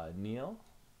 picked up by Neil.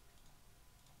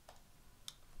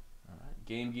 All right,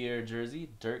 Game Gear jersey,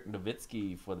 Dirk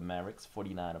Nowitzki for the Mavericks,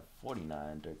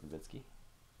 49/49 Dirk Nowitzki.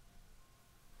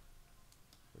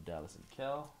 For Dallas and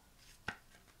Kel.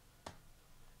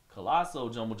 Colossal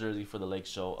jumbo jersey for the Lake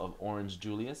Show of Orange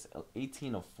Julius,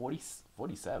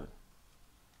 18/47.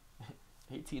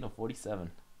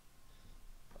 18/47.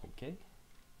 Okay.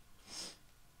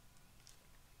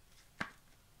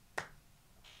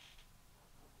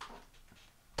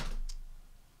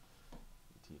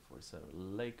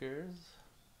 47 Lakers.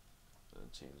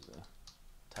 Change the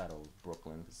title of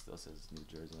Brooklyn because it still says New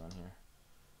Jersey on here.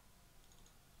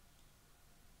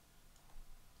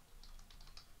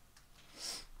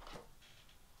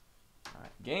 All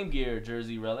right, Game Gear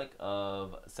jersey relic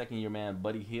of second-year man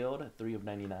Buddy Hield,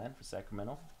 3/99 for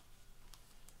Sacramento.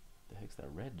 The heck's that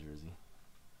red jersey?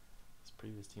 His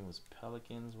previous team was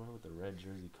Pelicans. Where would the red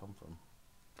jersey come from?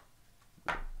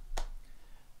 All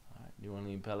right, New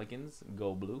Orleans Pelicans,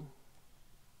 go blue.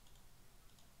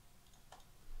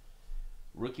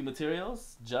 Rookie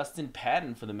materials, Justin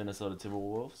Patton for the Minnesota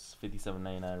Timberwolves,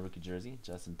 57/99 rookie jersey.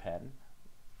 Justin Patton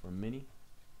for Minnie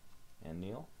and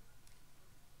Neil.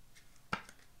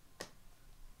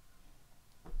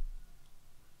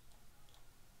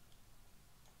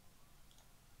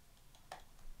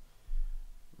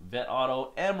 Vet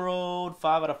Auto Emerald,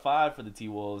 5/5 for the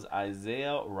T-Wolves.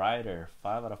 Isaiah Ryder,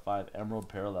 5/5 Emerald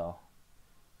Parallel.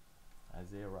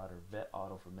 Isaiah Ryder, Vet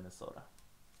Auto for Minnesota.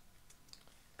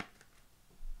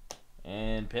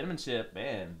 And penmanship,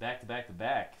 man, back to back to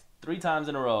back. 3 times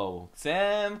in a row.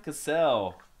 Sam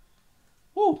Cassell.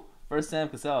 Woo! First Sam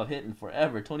Cassell hitting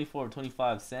forever.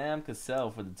 24/25. Sam Cassell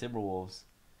for the Timberwolves.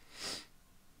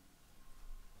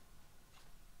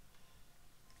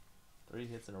 3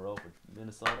 hits in a row for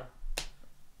Minnesota.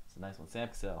 It's a nice one. Sam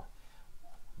Cassell.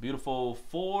 Beautiful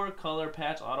 4-color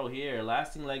patch auto here.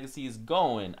 Lasting legacy is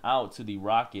going out to the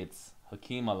Rockets.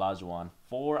 Hakeem Olajuwon.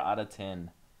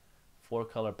 4/10.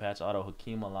 4-color patch auto.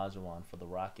 Hakeem Olajuwon for the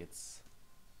Rockets.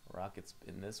 Rockets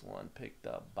in this one picked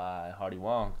up by Hardy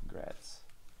Wong. Congrats.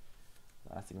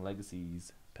 Lasting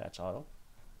legacies patch auto.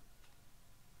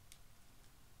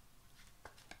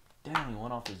 Dang,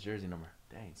 one off his jersey number.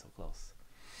 Dang, so close.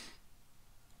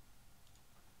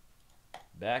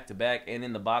 Back to back and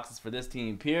in the boxes for this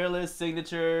team. Peerless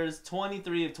signatures,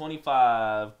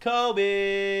 23/25.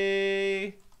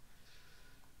 Kobe.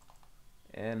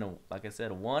 And like I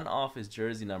said, one off his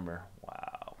jersey number.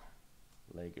 Wow.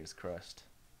 Lakers crushed.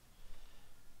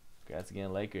 Congrats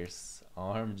again, Lakers.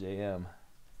 Arm JM.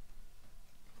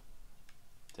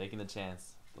 Taking the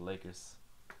chance. The Lakers.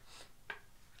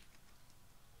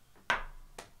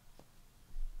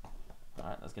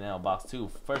 Alright, let's get out box 2.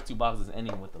 First 2 boxes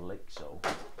ending with the Lake Show.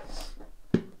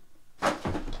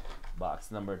 Box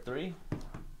number 3.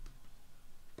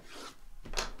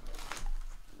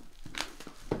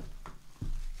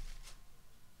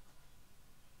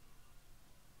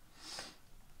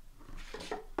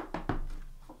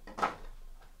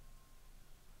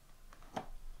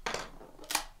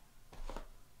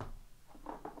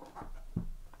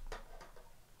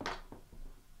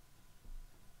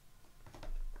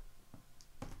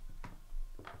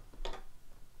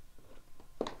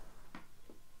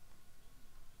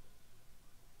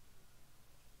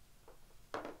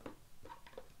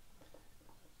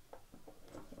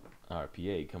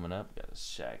 RPA coming up. Got a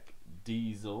Shaq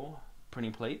Diesel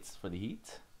printing plates for the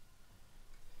Heat.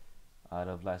 Out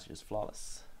of last year's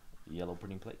Flawless. Yellow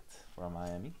printing plate for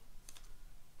Miami.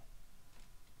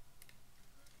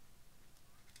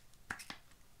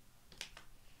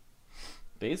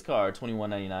 Base card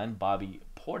 21/99. Bobby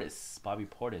Portis. Bobby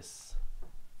Portis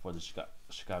for the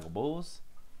Chicago Bulls.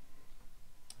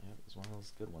 Yeah, it was one of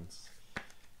those good ones.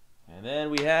 And then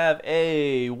we have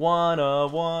a one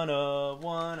of one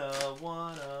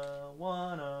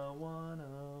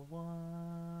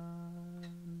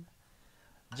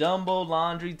Jumbo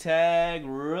Laundry Tag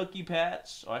rookie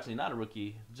patch. Or actually not a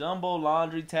rookie. Jumbo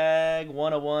Laundry Tag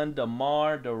 101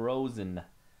 DeMar DeRozan.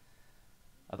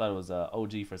 I thought it was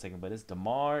OG for a second, but it's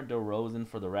DeMar DeRozan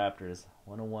for the Raptors.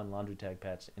 101 Laundry Tag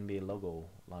patch. NBA logo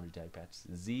Laundry Tag patch.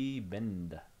 Z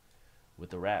Bend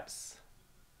with the Raps.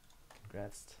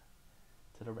 Congrats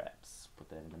to the Raps. Put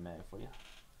that in the mag for you.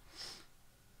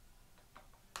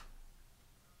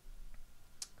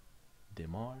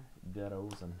 DeMar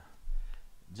DeRozan.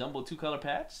 Jumbo 2-color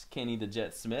patch. Kenny the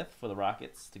Jet Smith for the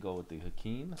Rockets to go with the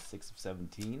Hakeem.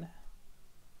 6/17.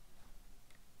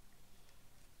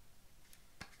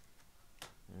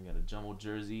 And we got a jumbo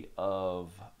jersey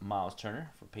of Miles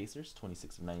Turner for Pacers.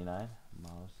 26/99.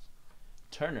 Miles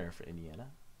Turner for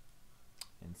Indiana.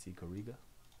 NC Corriga.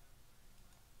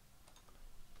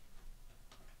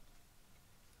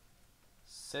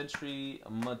 Century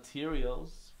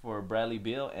Materials for Bradley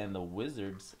Beal and the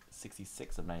Wizards.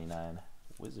 66/99.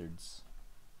 Wizards.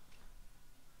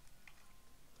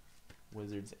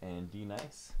 Wizards and D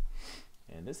Nice.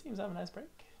 And this seems to have a nice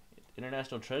break.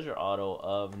 International Treasure Auto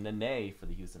of Nene for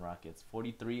the Houston Rockets.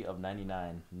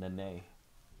 43/99. Nene.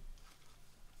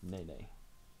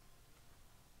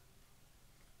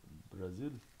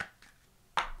 Brazil.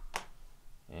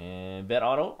 And Bet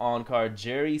Auto on card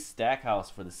Jerry Stackhouse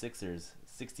for the Sixers.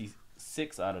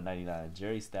 66/99.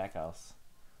 Jerry Stackhouse.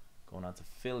 Going out to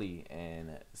Philly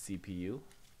and CPU.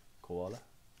 Koala.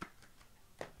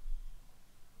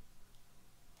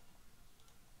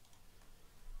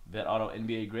 Vet Auto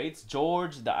NBA Greats.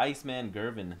 George the Iceman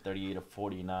Gervin, 38 of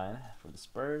 49 for the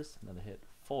Spurs. Another hit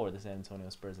for the San Antonio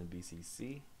Spurs in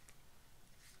BCC.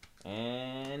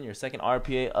 And your second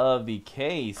RPA of the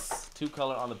case.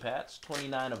 2-color on the patch.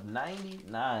 29 of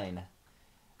 99.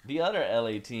 The other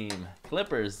LA team,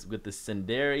 Clippers, with the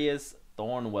Sindarius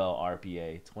Thornwell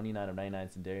RPA. 29 of 99,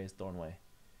 Sindarius Thornwell.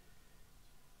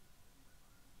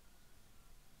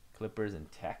 Clippers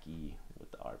and Tacky with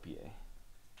the RPA.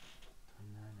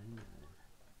 29.99.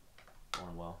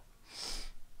 Thornwell.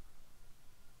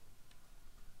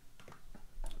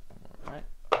 Alright.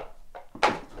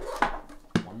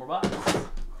 One more box.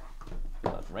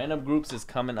 Random Groups is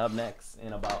coming up next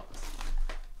in about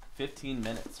 15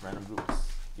 minutes. Random Groups.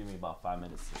 Give me about 5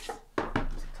 minutes. Some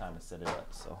time to set it up.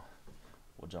 So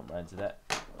we'll jump right into that.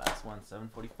 Last one,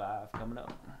 7:45 coming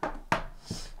up.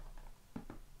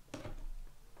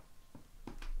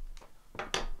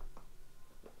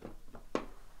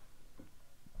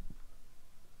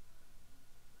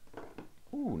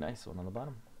 Ooh, nice one on the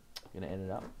bottom. Gonna end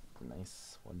it out.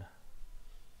 Nice one.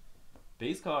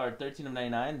 Base card, 13 of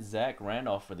 99. Zach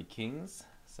Randolph for the Kings.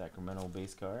 Sacramento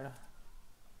base card.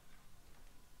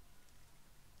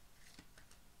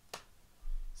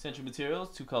 Century Materials,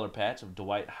 2-color patch of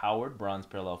Dwight Howard. Bronze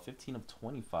parallel, 15 of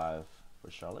 25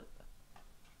 for Charlotte.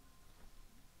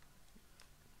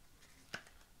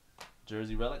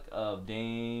 Jersey relic of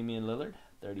Damian Lillard.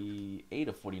 38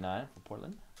 of 49 for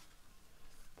Portland.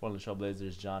 Portland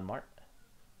Trailblazers, John Mart.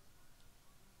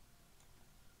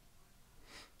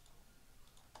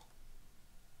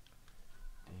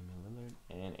 Damian Lillard.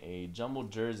 And a jumbo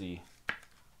jersey.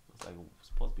 Looks like it's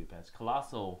supposed to be a patch.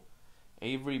 Colossal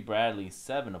Avery Bradley,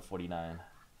 7 of 49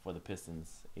 for the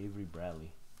Pistons. Avery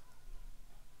Bradley.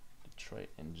 Detroit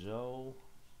and Joe.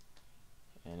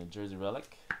 And a jersey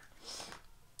relic.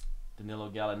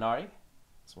 Danilo Gallinari.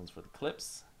 This one's for the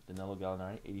Clips. Danilo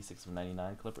Gallinari, 86 of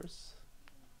 99 Clippers.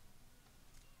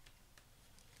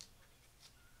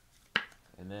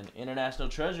 And then International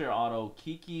Treasure Auto,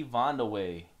 Kiki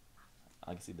Vandeweghe.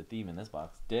 I can see the theme in this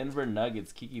box. Denver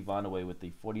Nuggets, Kiki Vandeweghe with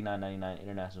the 49.99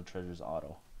 International Treasures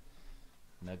Auto.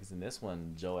 Nuggets in this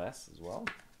one, Joe S. as well.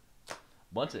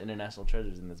 Bunch of International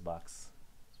Treasures in this box.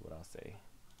 That's what I'll say.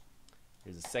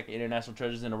 Here's the second International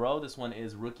Treasures in a row. This one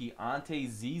is rookie Ante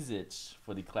Zizic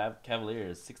for the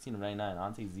Cavaliers. 16 of 99.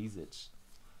 Ante Zizic.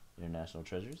 International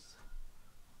Treasures.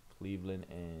 Cleveland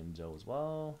and Joe as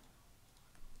well.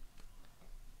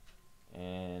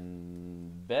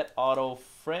 And Bet Auto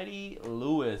Freddie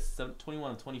Lewis.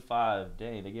 21 of 25.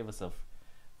 Dang, they gave us a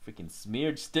freaking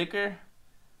smeared sticker.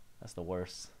 That's the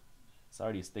worst. It's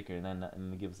already a sticker, and then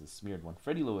they give us a smeared one.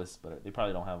 Freddie Lewis, but they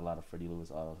probably don't have a lot of Freddie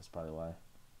Lewis autos. That's probably why.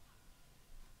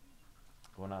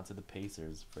 Going on to the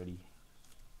Pacers, Freddie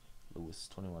Lewis,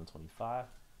 21-25.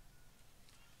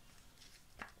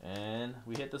 And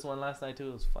we hit this one last night too.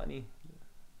 It was funny.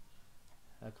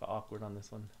 I got awkward on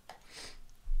this one.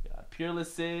 Got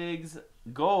Peerless Sigs,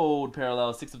 gold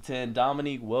parallel, 6 of 10.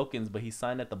 Dominique Wilkins, but he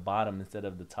signed at the bottom instead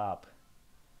of the top.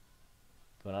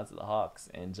 Going on to the Hawks,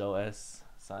 and Joe S.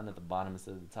 signed at the bottom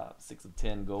instead of the top. 6 of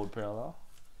 10 gold parallel.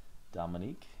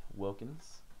 Dominique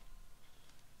Wilkins.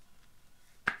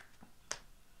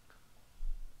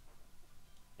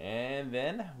 And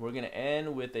then we're going to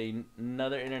end with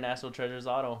another International Treasures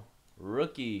auto.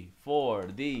 Rookie for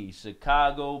the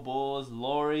Chicago Bulls,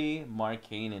 Lauri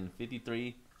Markkanen,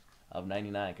 53 of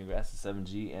 99. Congrats to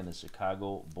 7G and the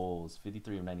Chicago Bulls,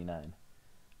 53 of 99.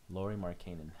 Lauri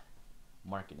Markkanen.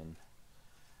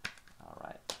 All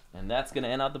right. And that's going to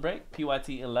end out the break.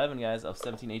 PYT 11, guys, of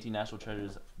 17-18 National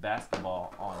Treasures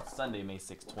basketball on Sunday, May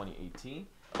 6, 2018.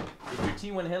 If your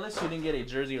team went hitless, you didn't get a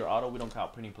jersey or auto. We don't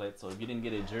count printing plates. So if you didn't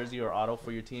get a jersey or auto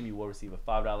for your team, you will receive a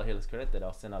 $5 hitless credit that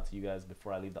I'll send out to you guys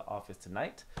before I leave the office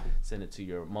tonight. Send it to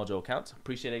your Mojo account.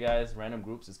 Appreciate it, guys. Random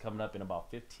Groups is coming up in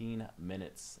about 15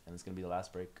 minutes. And it's going to be the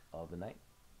last break of the night.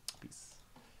 Peace.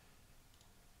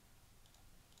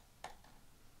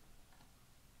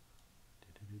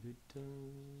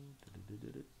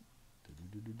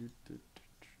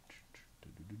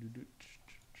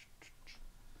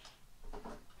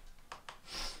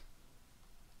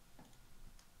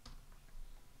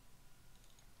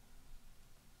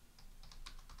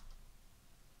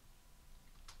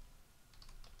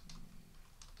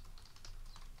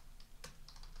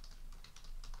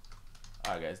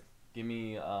 Alright, guys, give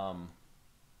me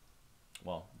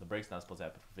well, the break's not supposed to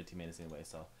happen for 15 minutes anyway,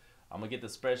 so I'm gonna get the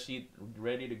spreadsheet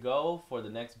ready to go for the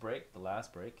next break, the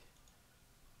last break,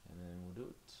 and then we'll do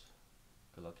it.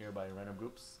 Good luck, everybody. Random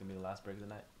Groups. It's gonna be the last break of the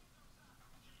night.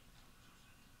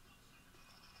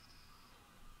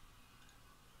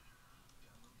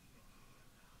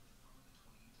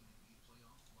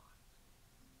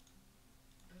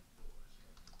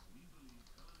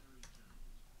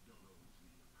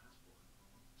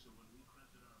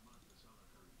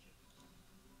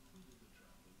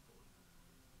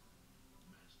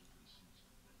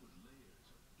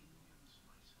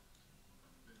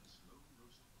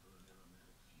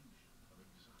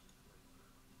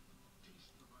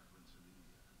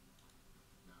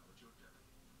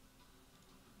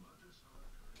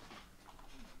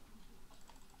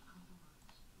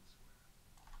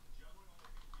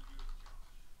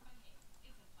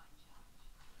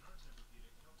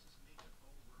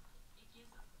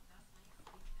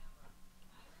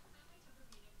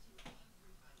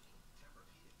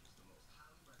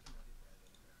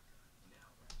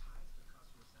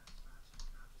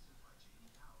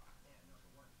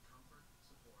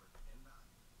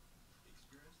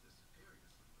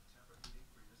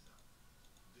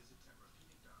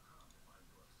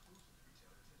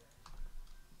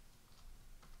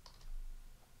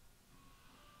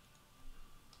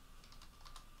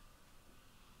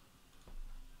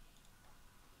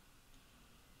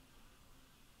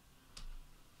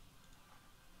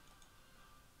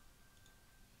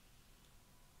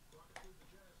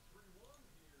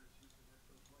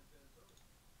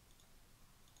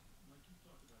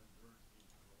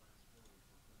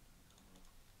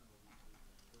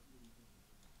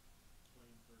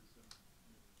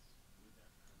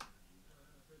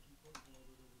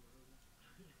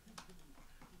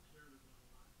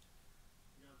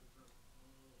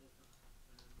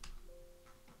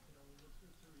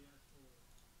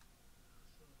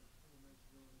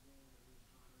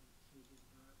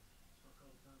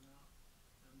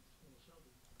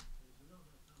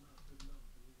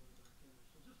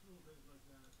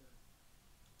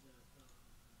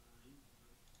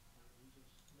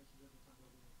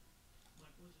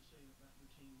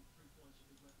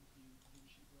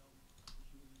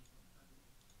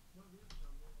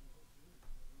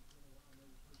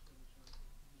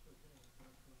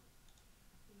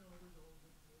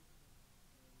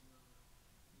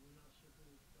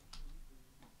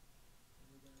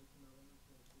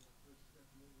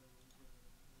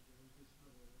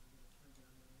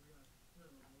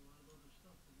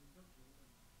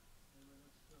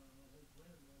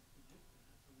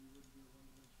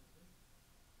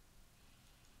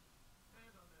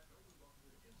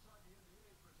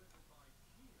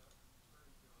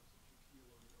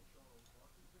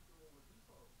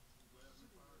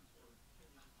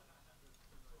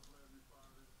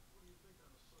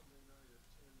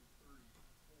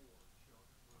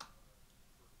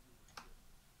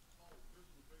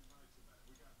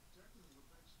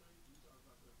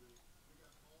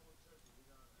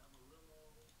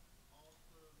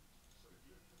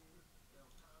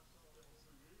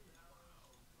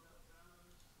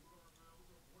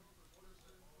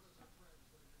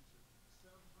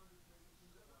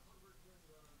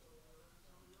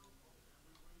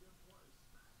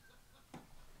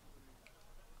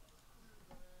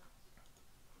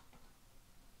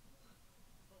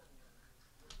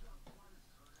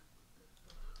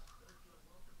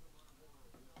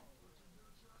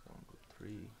 3.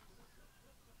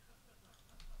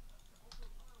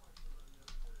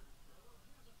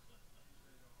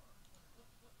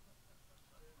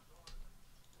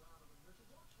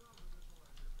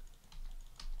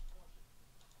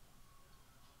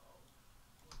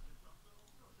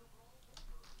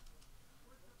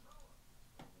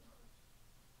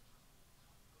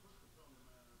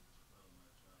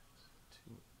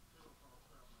 Two.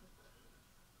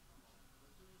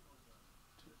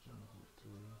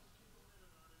 3.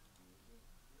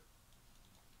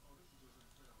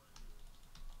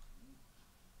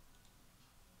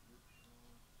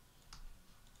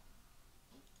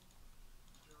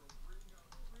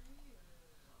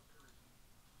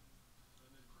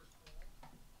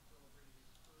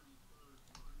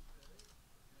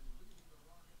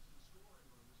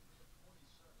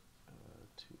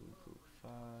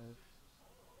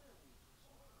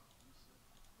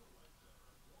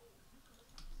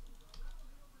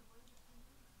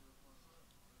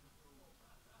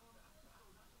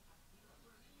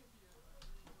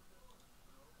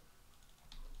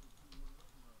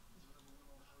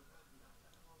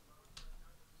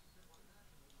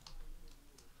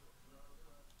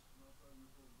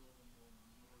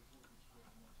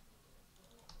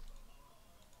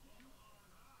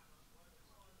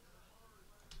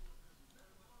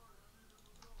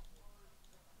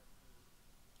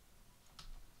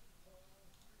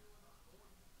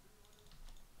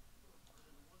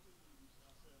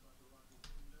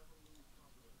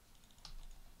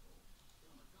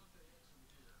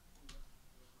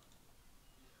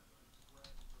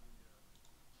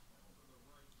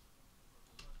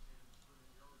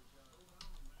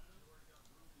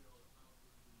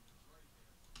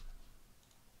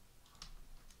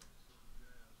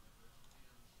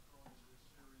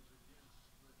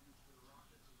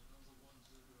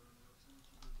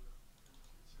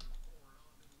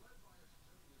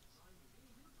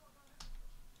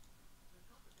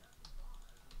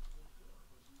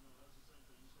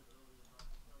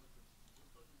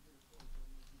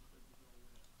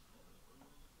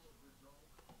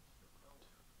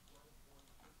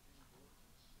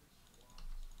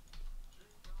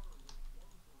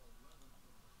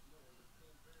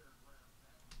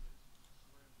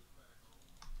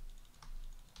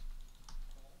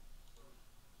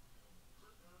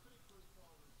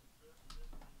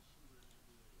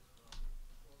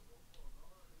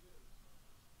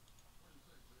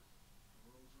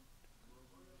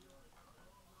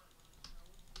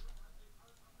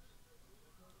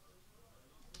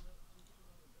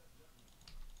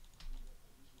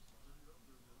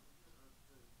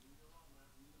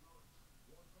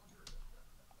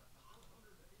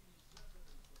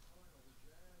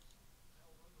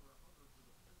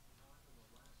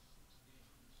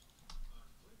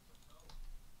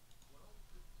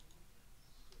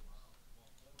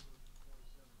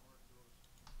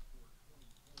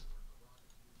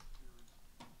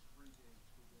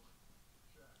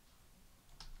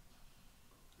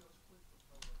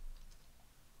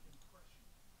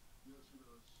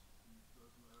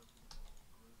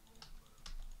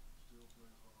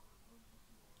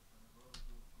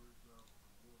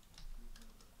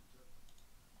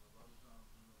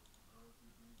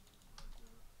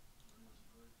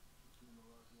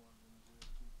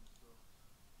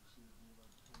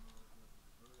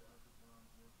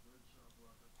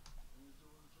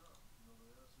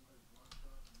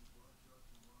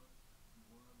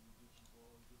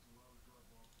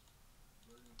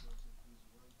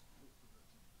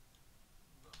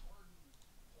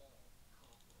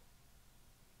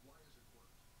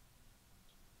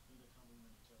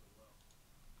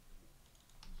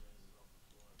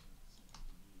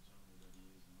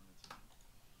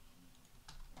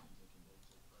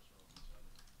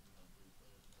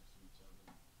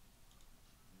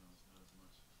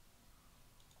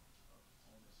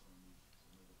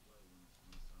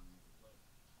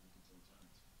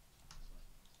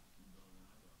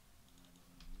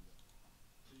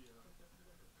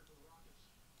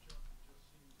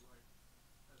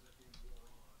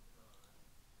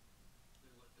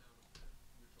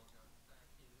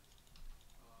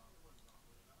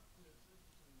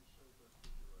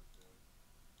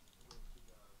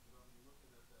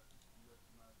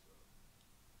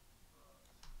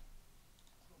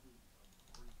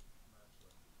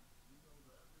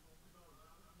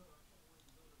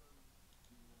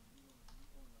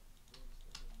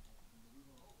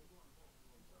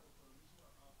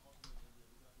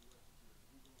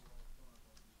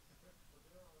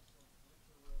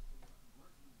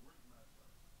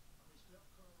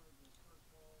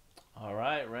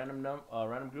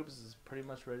 random groups is pretty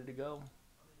much ready to go.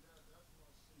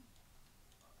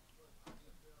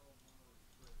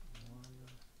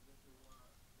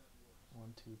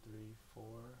 One, two, three, 4,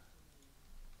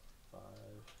 5,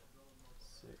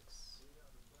 6,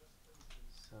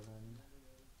 7,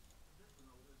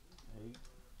 8,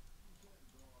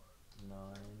 9,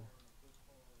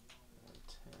 and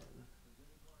 10.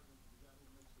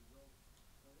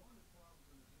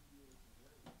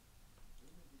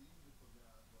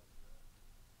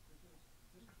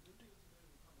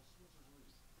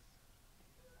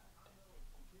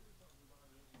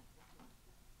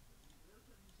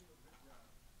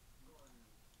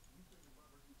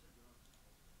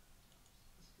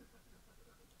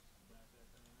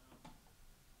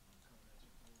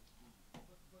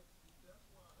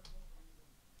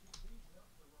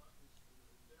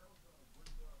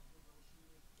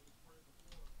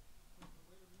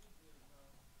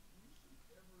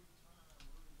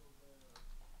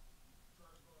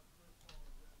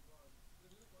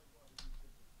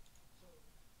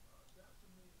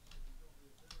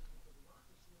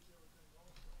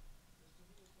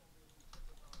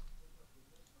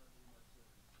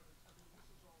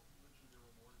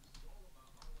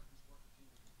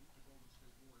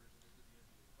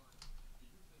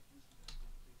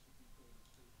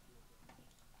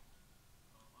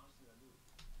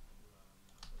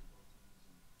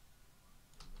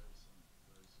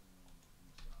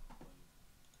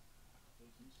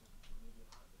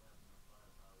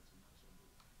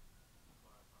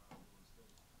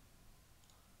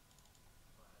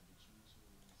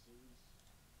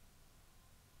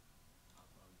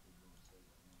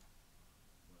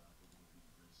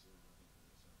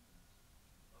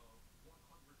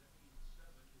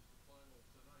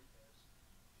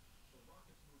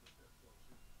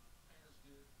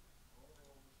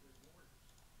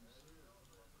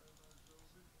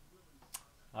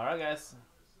 All right, guys.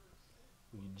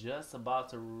 We're just about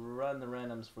to run the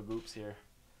randoms for groups here.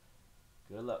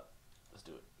 Good luck. Let's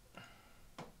do it.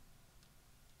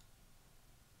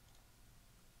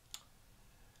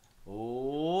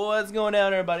 What's going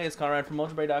down, everybody? It's Conrad from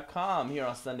Mojobreak.com here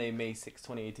on Sunday, May 6,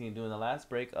 2018, doing the last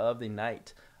break of the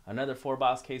night. Another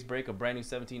 4-box case break of brand new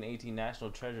 17-18 National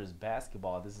Treasures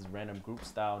basketball. This is random group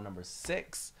style number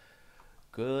 6.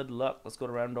 Good luck. Let's go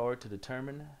to random.org to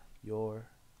determine your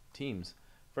teams.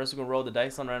 First, we're going to roll the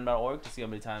dice on random.org to see how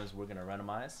many times we're going to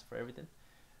randomize for everything.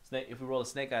 If we roll the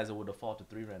snake eyes, it will default to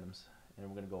 3 randoms. And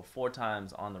we're going to go 4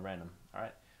 times on the random. All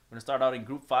right. We're going to start out in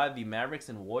Group 5, the Mavericks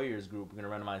and Warriors group. We're going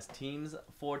to randomize teams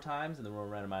 4 times, and then we're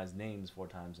going to randomize names 4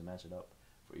 times and match it up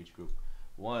for each group.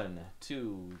 1,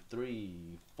 2,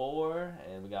 3, 4.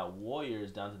 And we got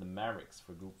Warriors down to the Mavericks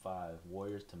for Group 5.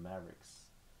 Warriors to Mavericks.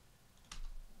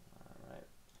 All right.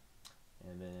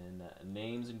 And then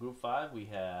names in Group 5, we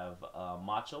have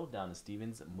Macho down to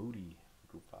Stevens Moody for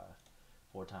Group 5.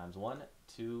 4 times. 1,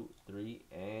 2, 3,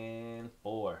 and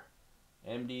 4.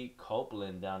 MD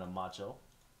Copeland down to Macho.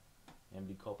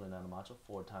 MD Copeland down to Macho.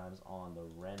 4 times on the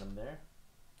random there.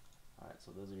 Alright,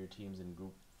 so those are your teams in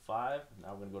Group 5.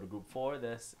 Now we're going to go to Group 4.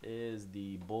 This is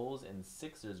the Bulls and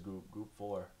Sixers group, Group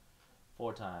 4.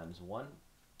 4 times. 1,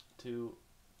 2,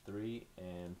 3,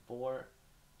 and 4.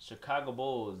 Chicago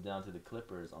Bulls down to the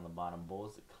Clippers on the bottom.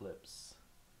 Bulls to Clips.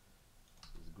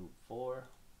 This is Group 4.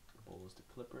 Bulls to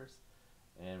Clippers.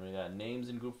 And we got names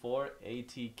in Group 4.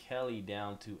 A.T. Kelly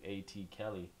down to A.T.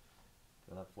 Kelly.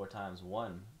 We'll have 4 times.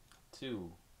 1,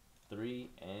 2,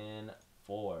 3, and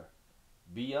 4.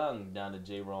 B. Young down to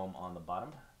J. Rome on the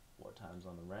bottom. 4 times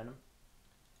on the random.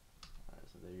 Alright,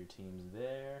 so there are your teams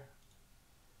there.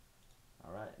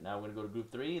 Alright, now we're going to go to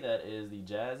Group 3. That is the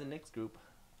Jazz and Knicks group.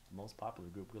 Most popular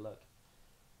group. Good luck.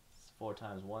 It's 4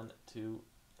 times. 1, 2,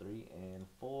 3, and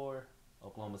 4.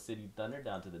 Oklahoma City Thunder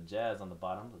down to the Jazz on the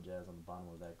bottom. The Jazz on the bottom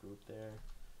of that group there.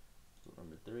 Group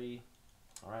number 3.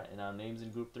 Alright, and now names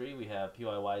in Group 3. We have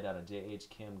PYY down to J.H.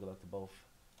 Kim. Good luck to both.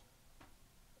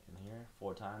 In here.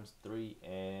 4 times. 3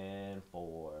 and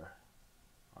 4.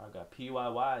 Alright, got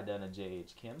PYY down to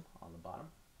J.H. Kim on the bottom.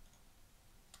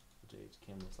 J.H.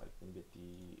 Kim looks like going to get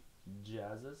the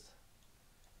Jazzes.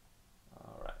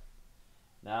 Alright.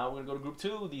 Now we're going to go to Group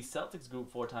 2. The Celtics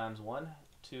group. 4 times. 1,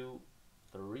 2,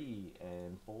 3,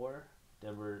 and 4.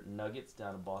 Denver Nuggets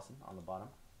down to Boston on the bottom.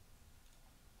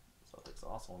 Celtics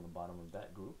also on the bottom of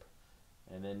that group.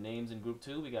 And then names in Group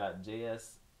 2, we got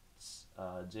JSS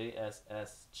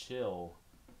Chill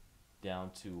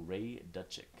down to Ray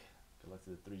Dutchick. Good luck to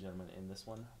the 3 gentlemen in this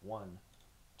one. 1,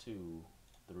 2,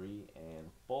 3,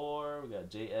 and 4. We got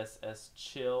JSS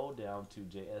Chill down to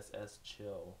JSS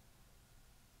Chill.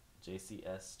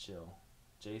 JCS Chill.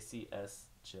 JCS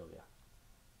Chill, yeah.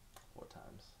 4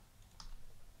 times.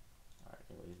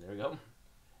 Anyways, there we go.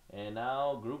 And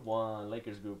now Group 1,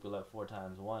 Lakers group, we'll have 4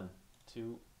 times. 1,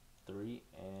 2, 3,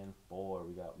 and 4.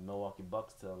 We got Milwaukee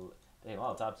Bucks to, dang,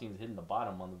 all the top teams hitting the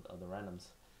bottom on the randoms.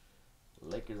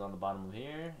 Lakers on the bottom of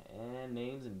here. And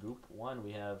names in Group 1,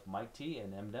 we have Mike T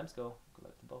and M. Demsko. Good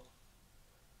luck to both.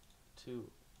 2,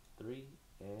 3,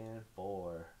 and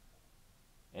 4.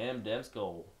 M.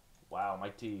 Demsko. Wow,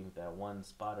 Mike T with that 1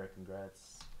 spotter.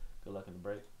 Congrats. Good luck in the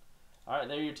break. Alright,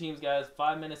 there are your teams, guys.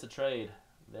 5 minutes to trade.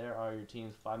 There are your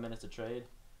teams. 5 minutes to trade.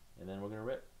 And then we're going to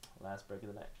rip. Last break of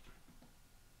the night.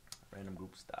 Random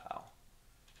group style.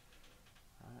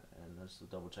 Alright, and let's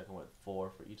just double checking what 4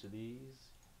 for each of these.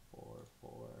 4,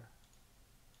 4,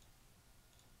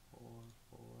 4,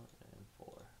 4, and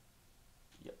 4.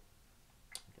 Yep.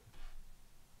 Okay.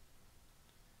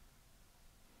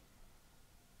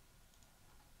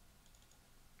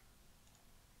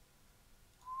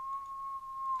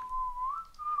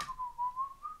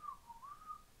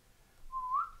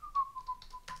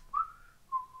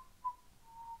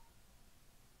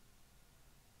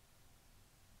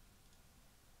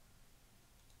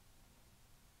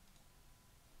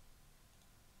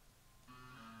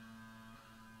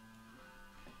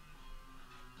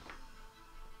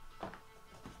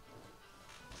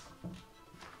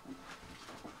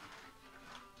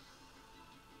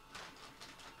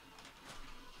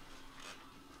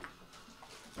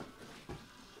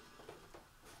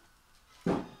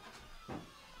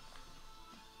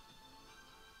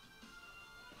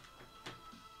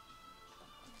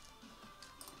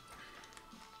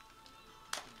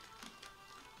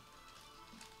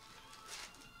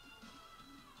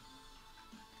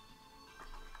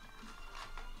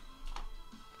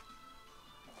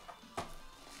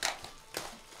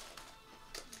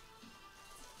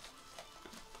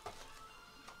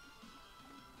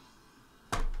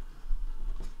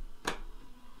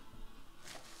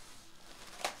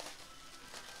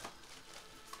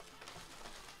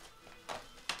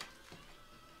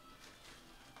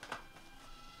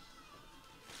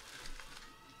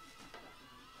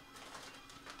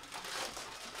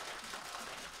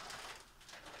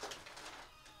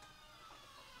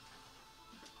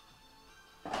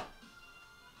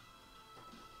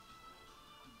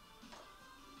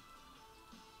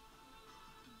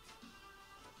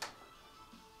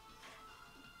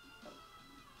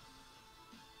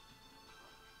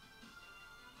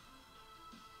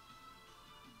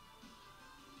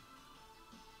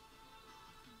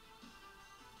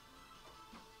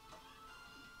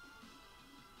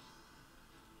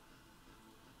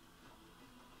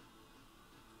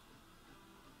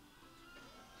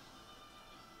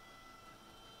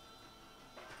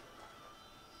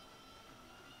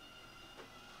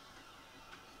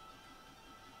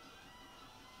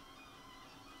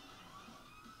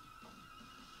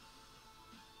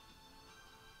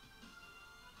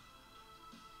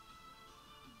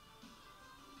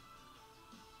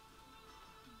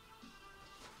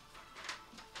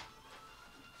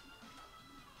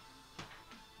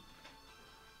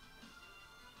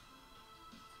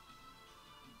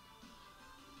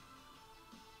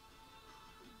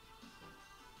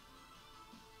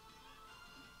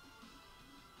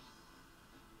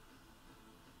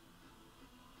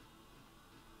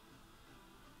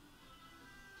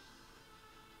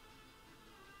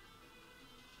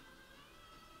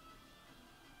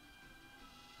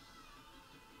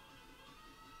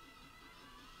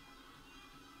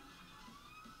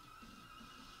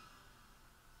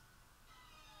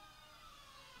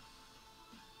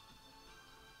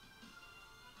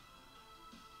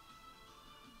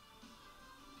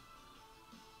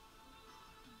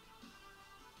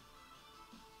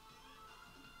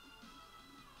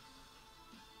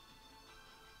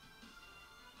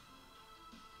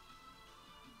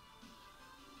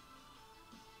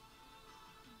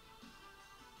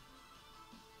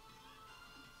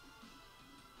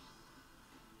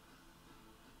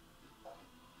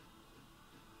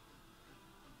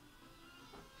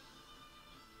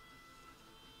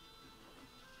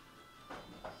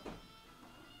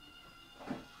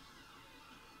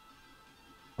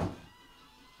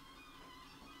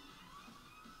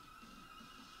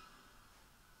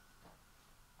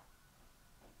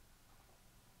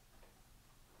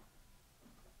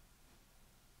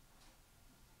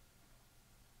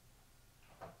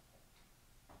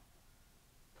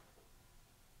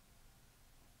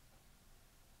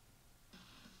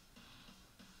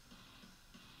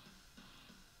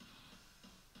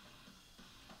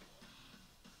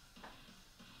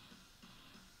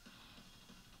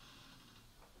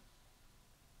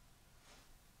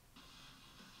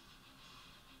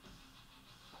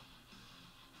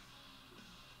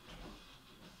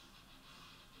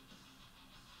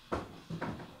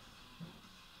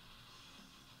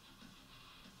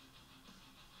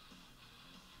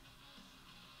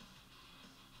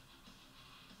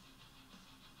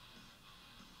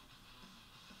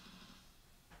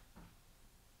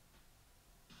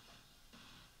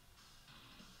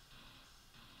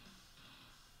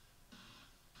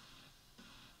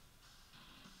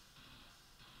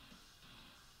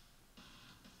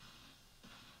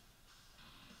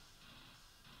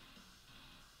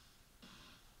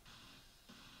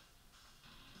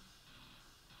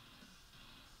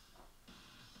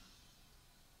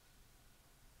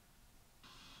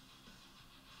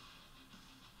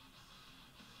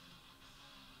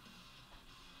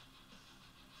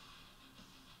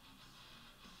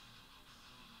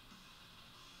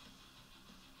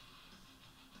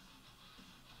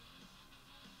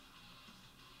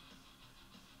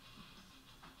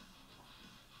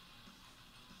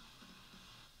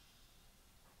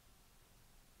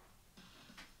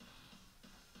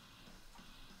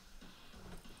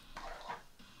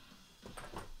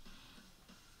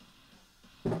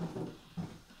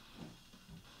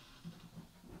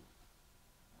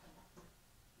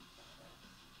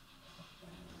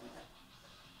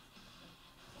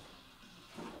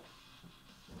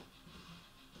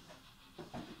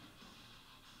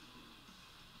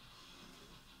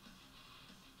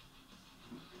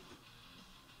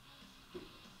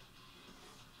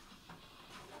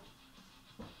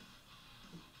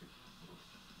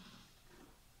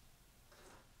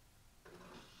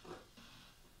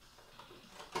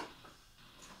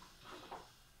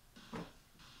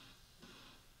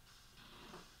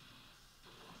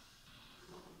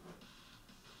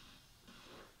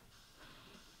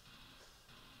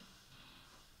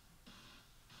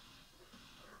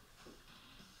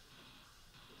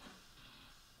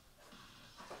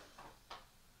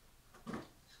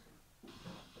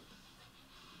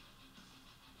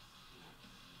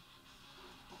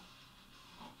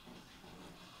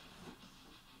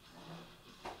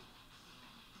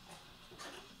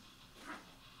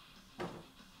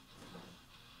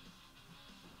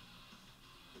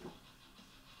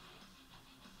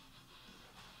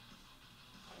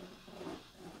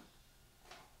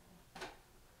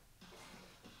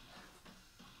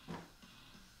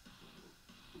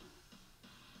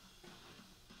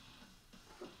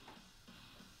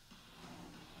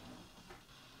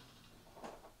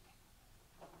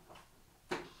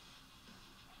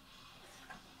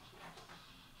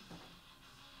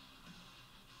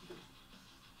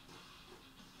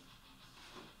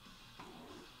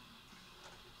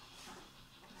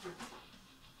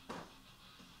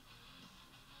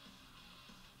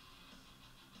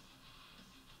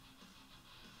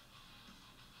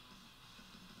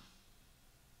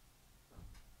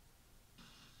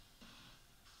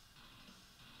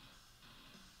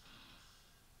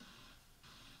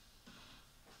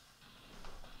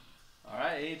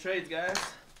 trades, guys.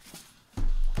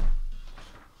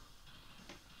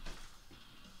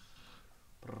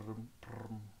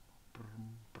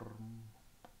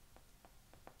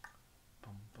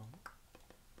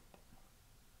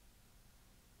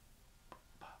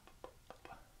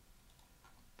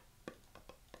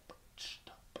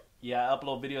 Yeah, I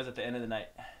upload videos at the end of the night.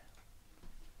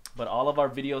 But all of our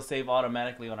videos save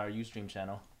automatically on our Ustream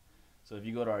channel. So if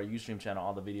you go to our Ustream channel,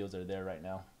 all the videos are there right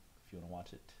now if you want to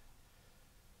watch it.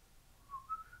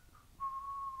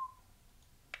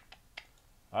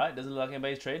 Alright, doesn't look like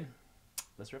anybody's trading.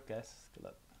 Let's rip, guys. Good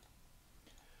luck.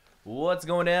 What's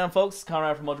going down, folks?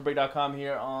 Conrad from Mojobreak.com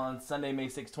here on Sunday, May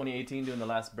 6, 2018, doing the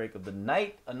last break of the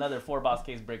night. Another 4-box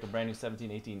case break of brand new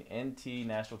 17-18 NT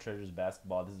National Treasures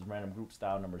basketball. This is random group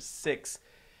style number 6.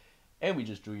 And we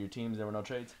just drew your teams. There were no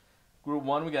trades. Group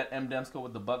 1, we got M. Demsko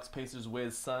with the Bucks, Pacers,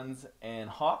 Wiz, Suns, and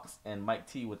Hawks, and Mike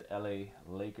T with the LA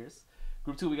Lakers.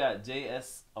 Group 2, we got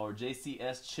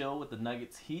JCS Chill with the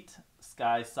Nuggets, Heat,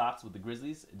 Sky Sox with the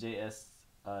Grizzlies,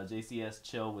 JCS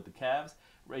Chill with the Cavs,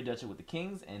 Ray Dutcher with the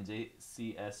Kings, and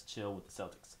JCS Chill with the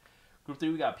Celtics. Group 3,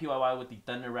 we got PYY with the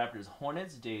Thunder, Raptors,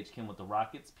 Hornets, JH Kim with the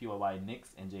Rockets, PYY Knicks,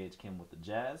 and JH Kim with the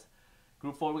Jazz.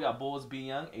 Group 4, we got Bulls, B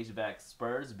Young, HVAC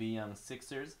Spurs, B Young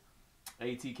Sixers,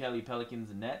 AT Kelly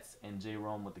Pelicans, Nets, and J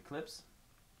Rome with the Clips.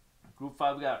 Group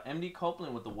 5, we got MD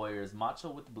Copeland with the Warriors, Macho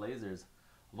with the Blazers,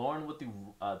 Lauren with the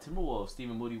Timberwolves,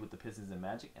 Stephen Moody with the Pistons and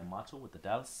Magic, and Macho with the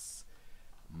Dallas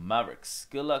Mavericks.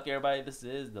 Good luck, everybody. This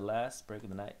is the last break of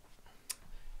the night.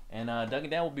 And Doug and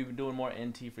Dan will be doing more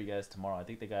NT for you guys tomorrow. I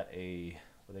think they got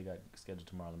what they got scheduled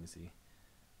tomorrow. Let me see.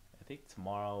 I think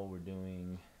tomorrow we're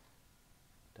doing,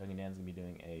 Doug and Dan's going to be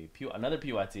doing another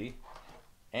PYT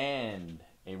and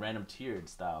a random tiered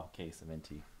style case of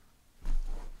NT.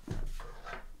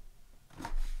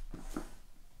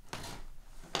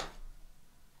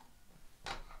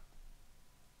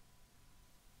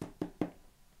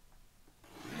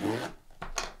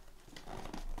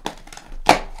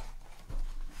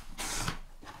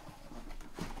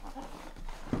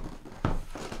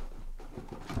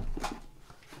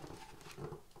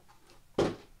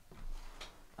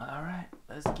 Alright,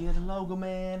 let's get a Logo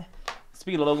Man.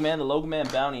 Speaking of Logo Man, the Logo Man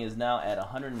bounty is now at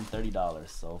 $130.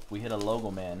 So if we hit a Logo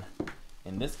Man,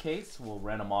 in this case, we'll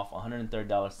random off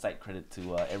 $130 site credit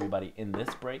to everybody in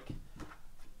this break.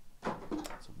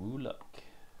 So woo luck.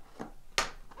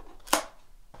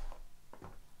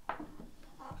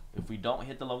 If we don't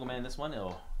hit the Logo Man in this one,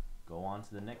 it'll go on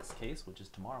to the next case, which is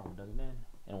tomorrow. We'll Doug it in.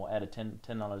 And we'll add a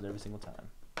 $10 every single time.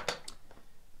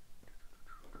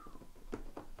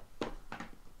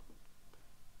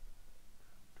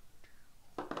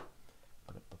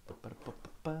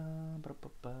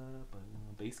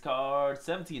 Base card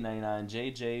 $17.99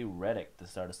 JJ Redick to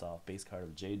start us off. Base card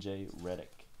of JJ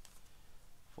Redick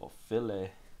for Philly.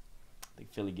 I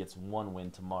think Philly gets one win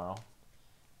tomorrow.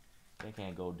 They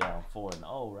can't go down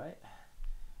 4-0, right?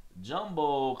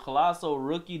 Jumbo Colossal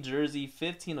rookie jersey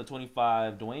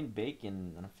 15/25 Dwayne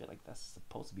Bacon. And I feel like that's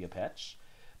supposed to be a patch,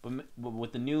 but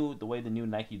with the way the new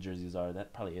Nike jerseys are,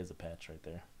 that probably is a patch right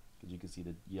there, because you can see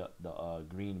the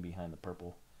green behind the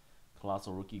purple.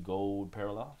 Colossal rookie gold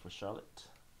parallel for Charlotte.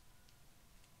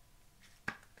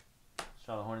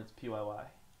 Charlotte Hornets PYY.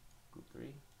 Group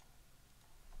 3.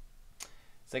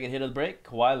 Second hit of the break.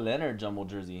 Kawhi Leonard jumbo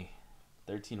jersey.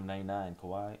 13/99.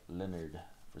 Kawhi Leonard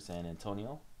for San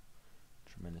Antonio.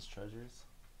 Tremendous treasures.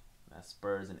 That's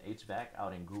Spurs and HVAC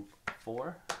out in Group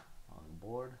 4 on the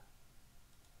board.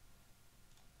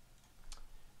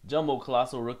 Jumbo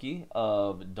Colossal rookie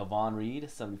of Devon Reed.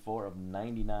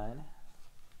 74/99.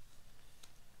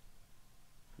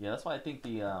 Yeah, that's why I think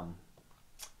the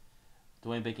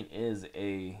Dwayne Bacon is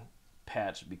a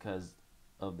patch, because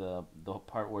of the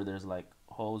part where there's like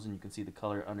holes and you can see the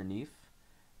color underneath.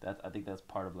 I think that's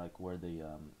part of like where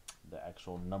the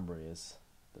actual number is,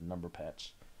 the number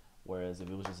patch. Whereas if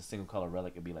it was just a single color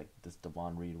relic, it'd be like this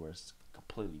Devon Reed where it's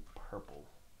completely purple.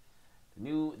 The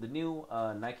new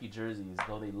Nike jerseys,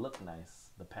 though they look nice,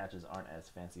 the patches aren't as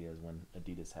fancy as when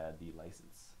Adidas had the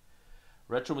license.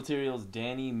 Retro Materials,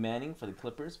 Danny Manning for the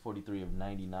Clippers,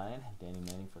 43/99. Danny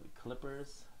Manning for the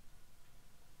Clippers.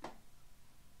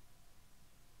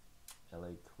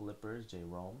 LA Clippers, J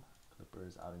Rome.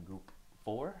 Clippers out in Group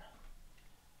 4.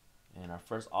 And our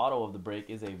first auto of the break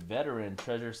is a veteran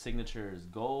treasure signatures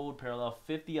gold parallel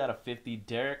 50/50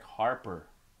 Derek Harper.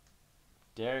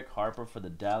 Derek Harper for the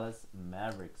Dallas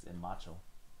Mavericks in Macho.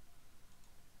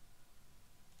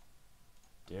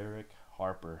 Derek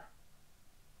Harper.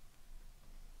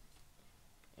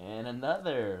 And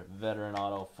another veteran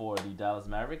auto for the Dallas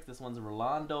Mavericks. This one's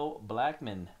Rolando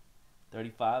Blackman.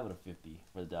 35/50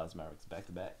 for the Dallas Mavericks. Back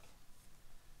to back.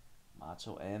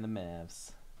 Macho and the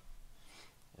Mavs.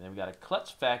 And then we got a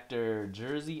clutch factor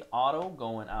jersey auto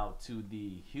going out to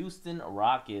the Houston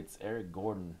Rockets. Eric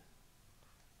Gordon.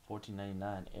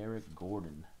 $14.99. Eric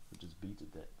Gordon, who just beat the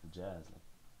Jazz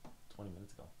like 20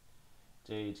 minutes ago.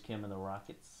 J.H. Kim and the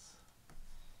Rockets.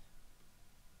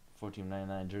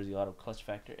 $14.99 jersey auto clutch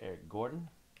factor Eric Gordon.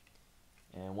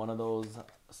 And one of those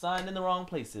signed in the wrong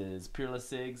places. Peerless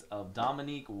Sigs of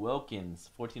Dominique Wilkins.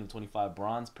 14/25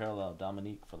 bronze parallel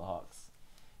Dominique for the Hawks.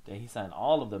 Then he signed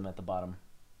all of them at the bottom.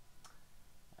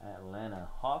 Atlanta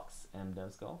Hawks, M.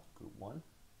 Devsco, Group 1.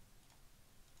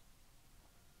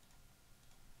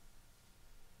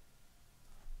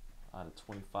 Out of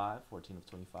 25,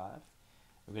 14/25.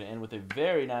 We're going to end with a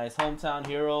very nice Hometown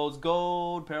Heroes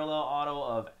gold parallel auto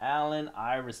of Allen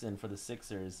Iverson for the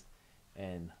Sixers.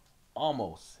 And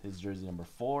almost his jersey number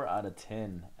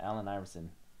 4/10. Allen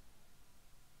Iverson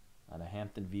out of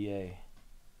Hampton, VA.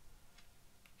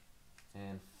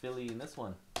 And Philly in this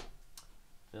one.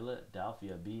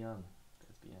 Philadelphia, B. Young.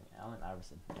 That's B. Young. Allen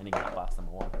Iverson. And he got box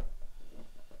number 1.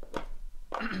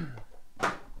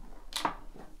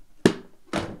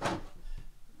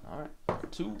 All right,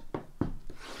 2.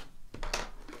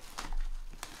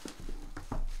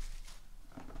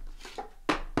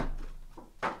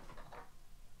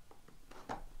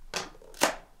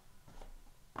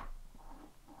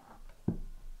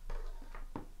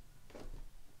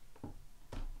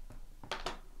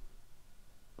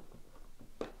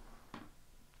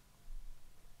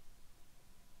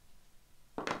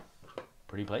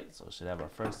 Pretty plate, so we should have our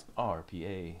first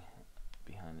RPA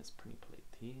behind this pretty plate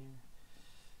here.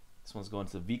 This one's going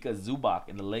to Vika Zubac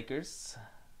in the Lakers.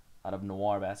 Out of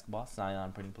Noir Basketball,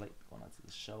 Scion printing plate. Going on to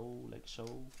the show, Lake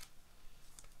Show.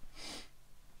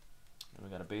 Then we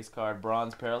got a base card,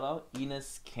 bronze parallel.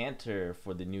 Enes Kanter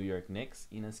for the New York Knicks.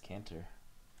 Enes Kanter,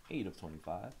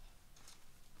 8/25.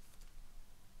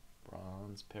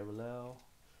 Bronze parallel.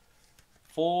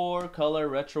 4-color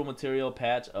retro material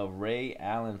patch of Ray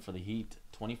Allen for the Heat.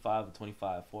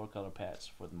 25/25. 4-color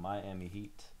patch for the Miami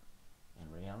Heat.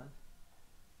 And Ray Allen.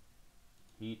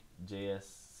 Heat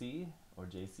JSC or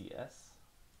JCS.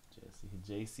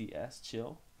 JCS,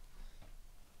 chill.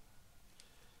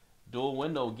 Dual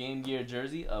window Game Gear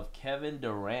jersey of Kevin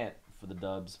Durant for the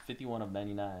Dubs.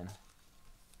 51/99.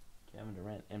 Kevin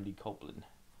Durant, MD Copeland.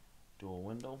 Dual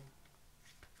window.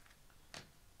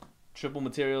 Triple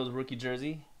Materials rookie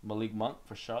jersey, Malik Monk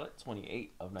for Charlotte,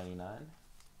 28/99.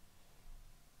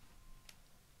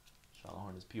 Charlotte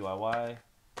Hornets PYY.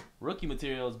 Rookie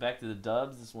Materials back to the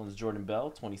Dubs. This one's Jordan Bell,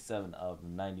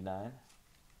 27/99.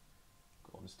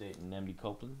 Golden State and MD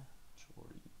Copeland.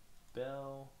 Jordan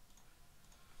Bell.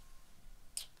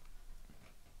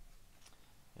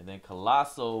 And then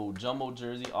Colosso Jumbo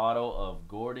Jersey Auto of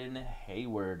Gordon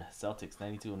Hayward. Celtics,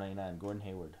 92/99. Gordon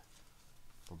Hayward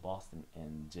for Boston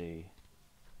and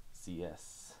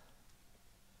JCS.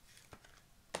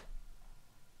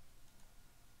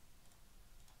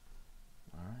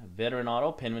 Alright, veteran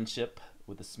auto, penmanship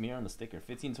with a smear on the sticker.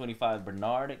 15/25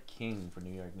 Bernard King for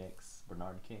New York Knicks.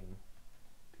 Bernard King.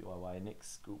 PYY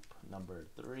Knicks, group number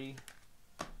 3.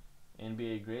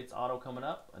 NBA Greats auto coming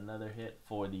up. Another hit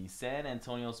for the San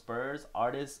Antonio Spurs.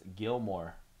 Artis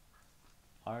Gilmore.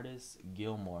 Artis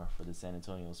Gilmore for the San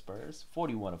Antonio Spurs.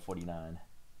 41/49.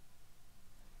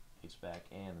 H-back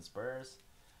and the Spurs.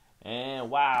 And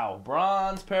wow,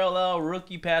 bronze parallel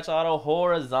rookie patch auto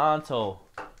horizontal.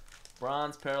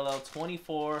 Bronze parallel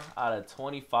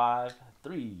 24/25.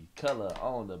 3-color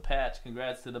on the patch.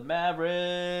 Congrats to the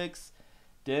Mavericks.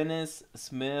 Dennis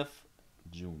Smith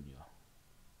Jr.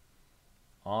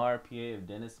 RPA of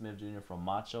Dennis Smith Jr. from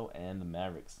Macho and the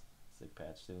Mavericks. Sick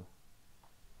patch too.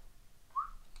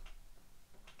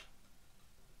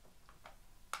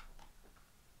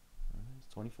 It's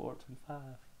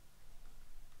 24/25.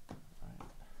 Alright.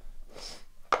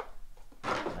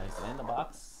 Nice in the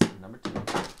box. Number 2.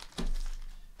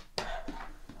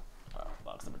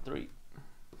 Box number 3.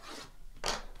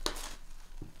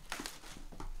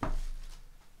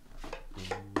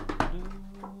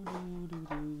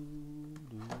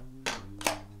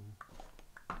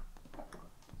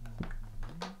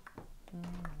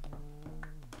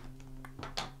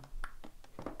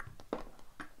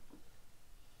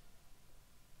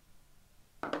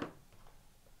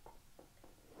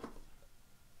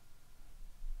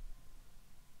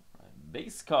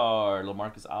 Base card,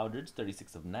 LaMarcus Aldridge,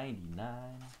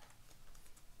 36/99.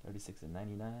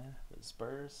 36/99 for the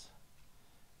Spurs.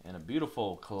 And a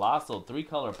beautiful, colossal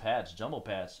 3-color patch, jumbo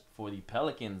patch for the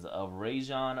Pelicans of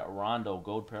Rajon Rondo,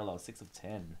 gold parallel,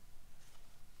 6/10.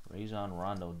 Rajon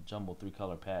Rondo, jumbo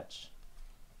 3-color patch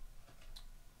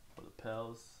for the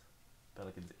Pels.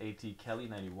 Pelicans A.T. Kelly,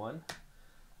 91.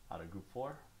 Out of Group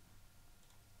 4.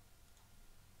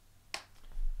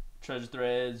 Treasure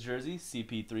Threads jersey,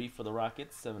 CP3 for the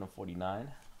Rockets, 7 of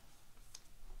 49.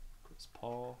 Chris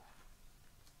Paul.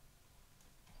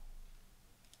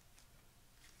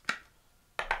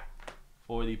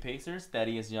 For the Pacers,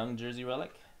 Thaddeus Young jersey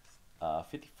relic,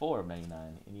 54 of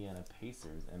 99. Indiana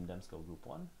Pacers, M. Demsko Group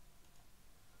 1.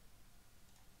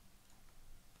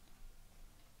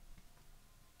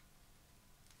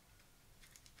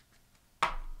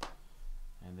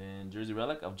 And then jersey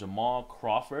relic of Jamal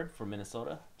Crawford for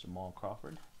Minnesota. Jamal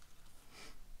Crawford.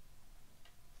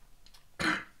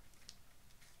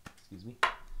 Excuse me.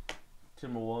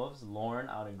 Timberwolves, Lauren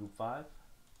out in Group 5.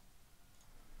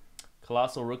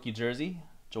 Colossal rookie jersey,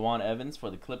 Jawan Evans for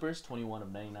the Clippers, 21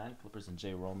 of 99. Clippers and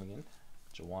J. Rome again.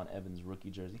 Jawan Evans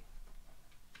rookie jersey.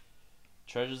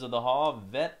 Treasures of the Hall,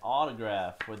 vet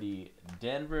autograph for the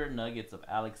Denver Nuggets of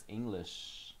Alex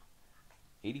English.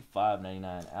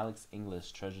 85.99. Alex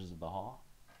English, Treasures of the Hall.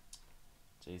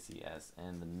 JCS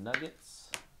and the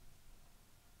Nuggets.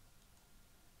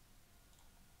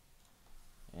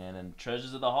 And then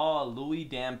Treasures of the Hall, Louis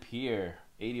Dampier.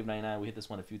 80 of 99. We hit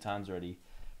this one a few times already.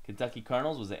 Kentucky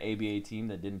Colonels was an ABA team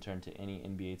that didn't turn to any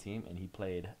NBA team, and he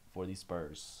played for the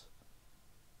Spurs.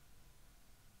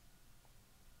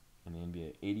 In the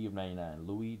NBA, 80 of 99.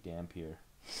 Louis Dampier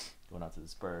going out to the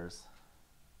Spurs.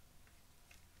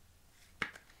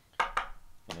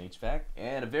 And HVAC.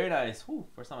 And a very nice,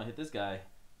 first time I hit this guy.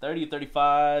 30 of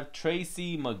 35.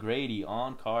 Tracy McGrady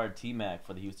on card T-Mac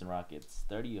for the Houston Rockets.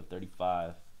 30 of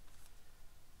 35.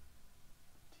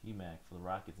 T-Mac for the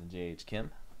Rockets and J.H.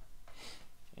 Kim.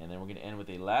 And then we're going to end with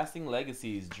a Lasting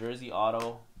Legacies jersey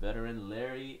auto veteran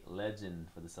Larry Legend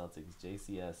for the Celtics.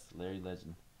 JCS, Larry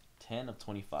Legend. 10 of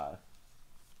 25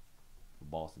 for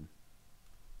Boston.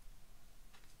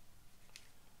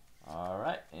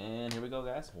 Alright, and here we go,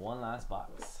 guys. One last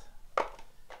box.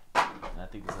 And I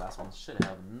think this last one should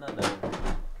have another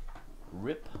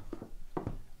Ripper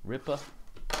wrap.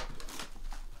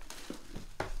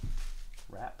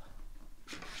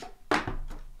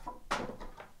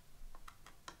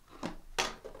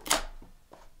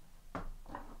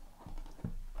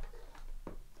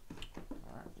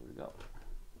 Alright, here we go.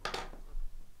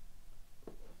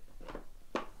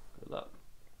 Good luck.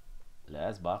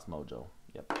 Last box mojo.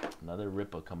 Yep, another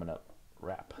Ripper coming up.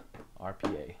 Wrap.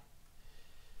 RPA.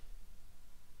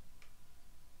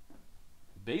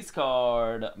 Base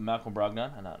card, Malcolm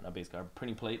Brogdon. Not base card.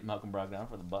 Printing plate, Malcolm Brogdon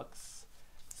for the Bucks.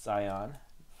 Scion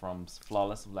from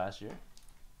Flawless of last year.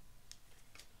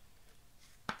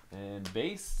 And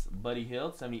base, Buddy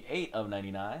Hield, 78 of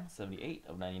 99. 78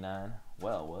 of 99.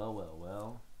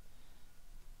 Well.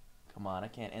 Come on, I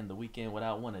can't end the weekend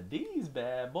without one of these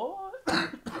bad boys.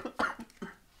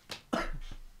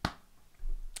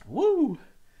 Woo!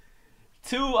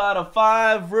 2 out of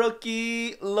 5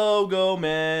 rookie logo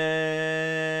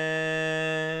man.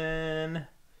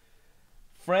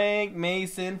 Frank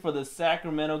Mason for the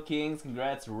Sacramento Kings.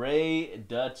 Congrats, Ray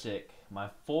Dutchick. My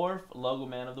 4th logo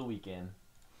man of the weekend.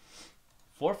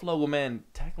 4th logo man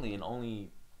technically in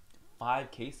only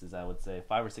 5 cases, I would say.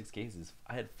 5 or 6 cases.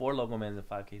 I had 4 logo mans in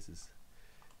 5 cases.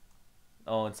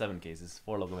 Oh, in 7 cases.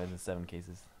 4 logo mans in 7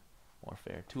 cases. More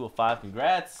fair. 2 of 5.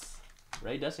 Congrats,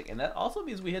 Ray Dutchick. And that also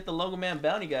means we hit the logo man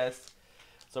bounty, guys.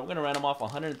 So we're going to random off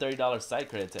 $130 site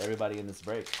credit to everybody in this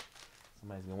break.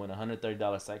 Somebody's going to win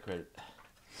 $130 site credit.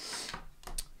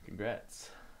 Congrats,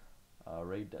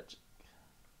 Ray Dutchick.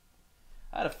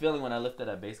 I had a feeling when I lifted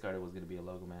that base card it was going to be a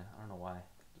logo man. I don't know why. I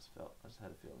just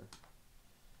had a feeling.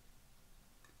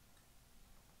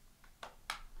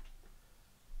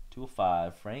 Two of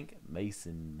 5, Frank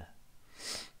Mason.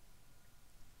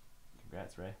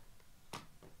 Congrats, Ray.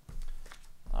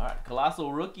 All right,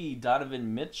 Colossal rookie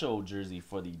Donovan Mitchell jersey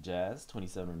for the Jazz,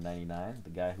 27 of 99. The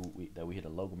guy that we hit a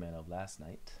logo man of last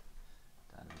night.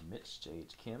 Donovan Mitch,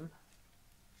 J.H. Kim.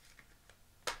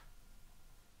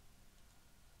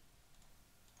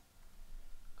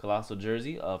 Colossal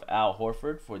jersey of Al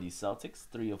Horford for the Celtics,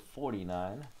 3 of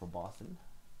 49 for Boston.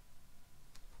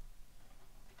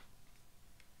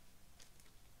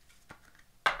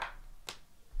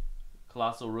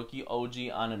 Colossal rookie OG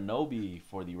Anunoby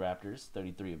for the Raptors,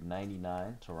 33 of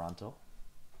 99, Toronto.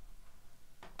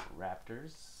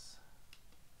 Raptors.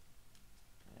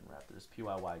 And Raptors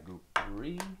PYY Group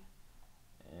 3.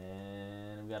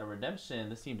 And we got a redemption.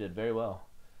 This team did very well.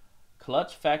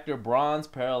 Clutch Factor Bronze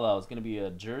Parallel. It's going to be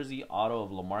a jersey auto of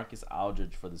LaMarcus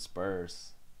Aldridge for the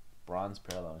Spurs. Bronze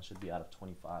Parallel. It should be out of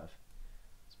 25.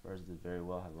 Spurs did very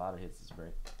well. Had a lot of hits this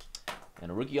break. And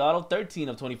a rookie auto, 13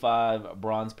 of 25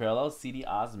 Bronze Parallel. CD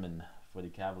Osman for the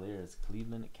Cavaliers.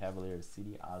 Cleveland Cavaliers,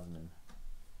 C.D. Osman.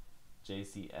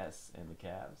 JCS and the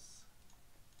Cavs.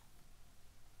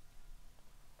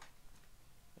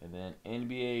 And then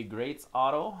NBA Greats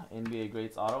Auto. NBA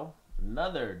Greats Auto.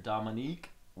 Another Dominique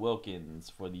Wilkins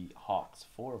for the Hawks.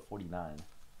 4/49.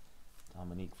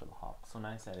 Dominique for the Hawks. So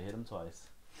nice. I had to hit him twice.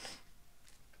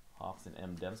 Hawks and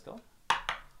M. Demsko.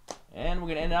 And we're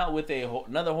going to end out with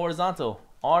another horizontal.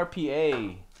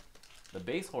 RPA. The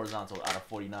base horizontal out of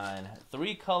 49.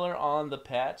 3-color on the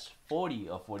patch.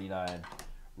 40/49.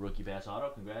 Rookie patch auto.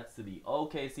 Congrats to the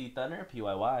OKC Thunder.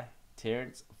 PYY.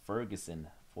 Terrence Ferguson.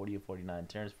 40/49.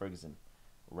 Terrence Ferguson.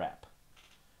 Wrap.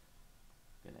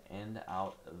 Going to end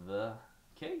out the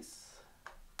case.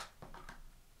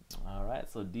 Alright,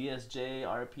 so DSJ,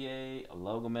 RPA, a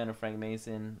Logo Man of Frank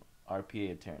Mason,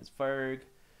 RPA of Terrence Ferg.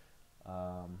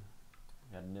 I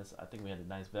think we had a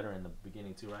nice veteran in the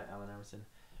beginning too, right? Allen Iverson.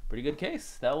 Pretty good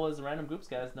case. That was Random Groups,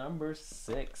 guys. Number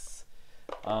 6.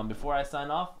 Before I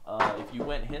sign off, if you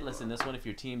went hitless in this one, if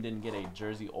your team didn't get a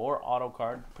jersey or auto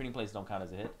card, printing plates don't count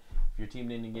as a hit. If your team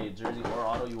didn't get a jersey or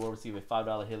auto, you will receive a $5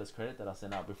 hitless credit that I'll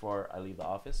send out before I leave the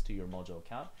office to your Mojo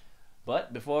account.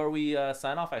 But before we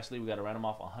sign off, actually, we got to random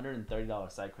off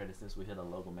 $130 side credit since we hit a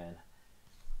Logo Man.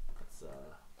 It's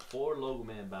 4 Logo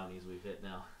Man bounties we've hit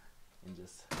now in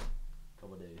just a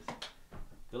couple days.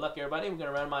 Good luck, everybody. We're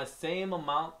going to randomize same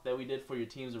amount that we did for your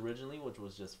teams originally, which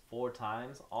was just 4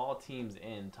 times. All teams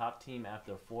in. Top team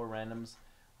after 4 randoms.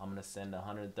 I'm going to send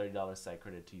 $130 side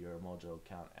credit to your Mojo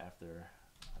account after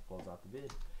I close out the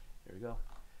vid. Here we go.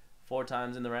 4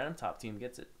 times in the random. Top team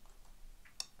gets it.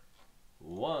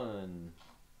 1,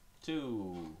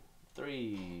 2,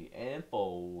 3, and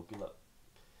 4. Good luck.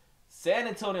 San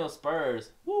Antonio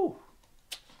Spurs. Woo!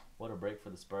 What a break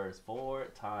for the Spurs. 4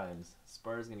 times.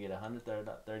 Spurs going to get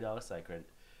 $130 side credit.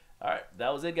 All right,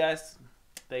 that was it, guys.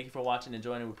 Thank you for watching and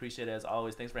joining. We appreciate it as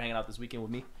always. Thanks for hanging out this weekend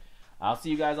with me. I'll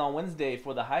see you guys on Wednesday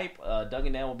for the hype. Doug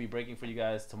and Dan will be breaking for you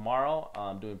guys tomorrow.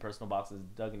 Doing personal boxes.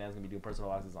 Doug and Dan's going to be doing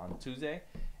personal boxes on Tuesday.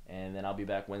 And then I'll be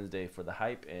back Wednesday for the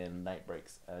hype and night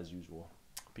breaks as usual.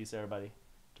 Peace, everybody.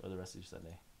 Enjoy the rest of your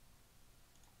Sunday.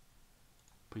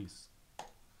 Peace.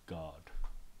 God.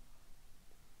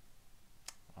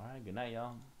 All right, good night,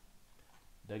 y'all.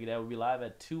 Doug and Dan will be live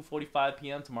at 2:45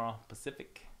 p.m. tomorrow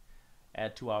Pacific.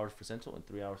 Add 2 hours for Central and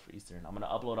 3 hours for Eastern. I'm going to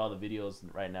upload all the videos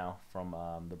right now from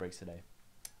the breaks today.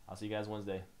 I'll see you guys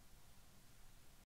Wednesday.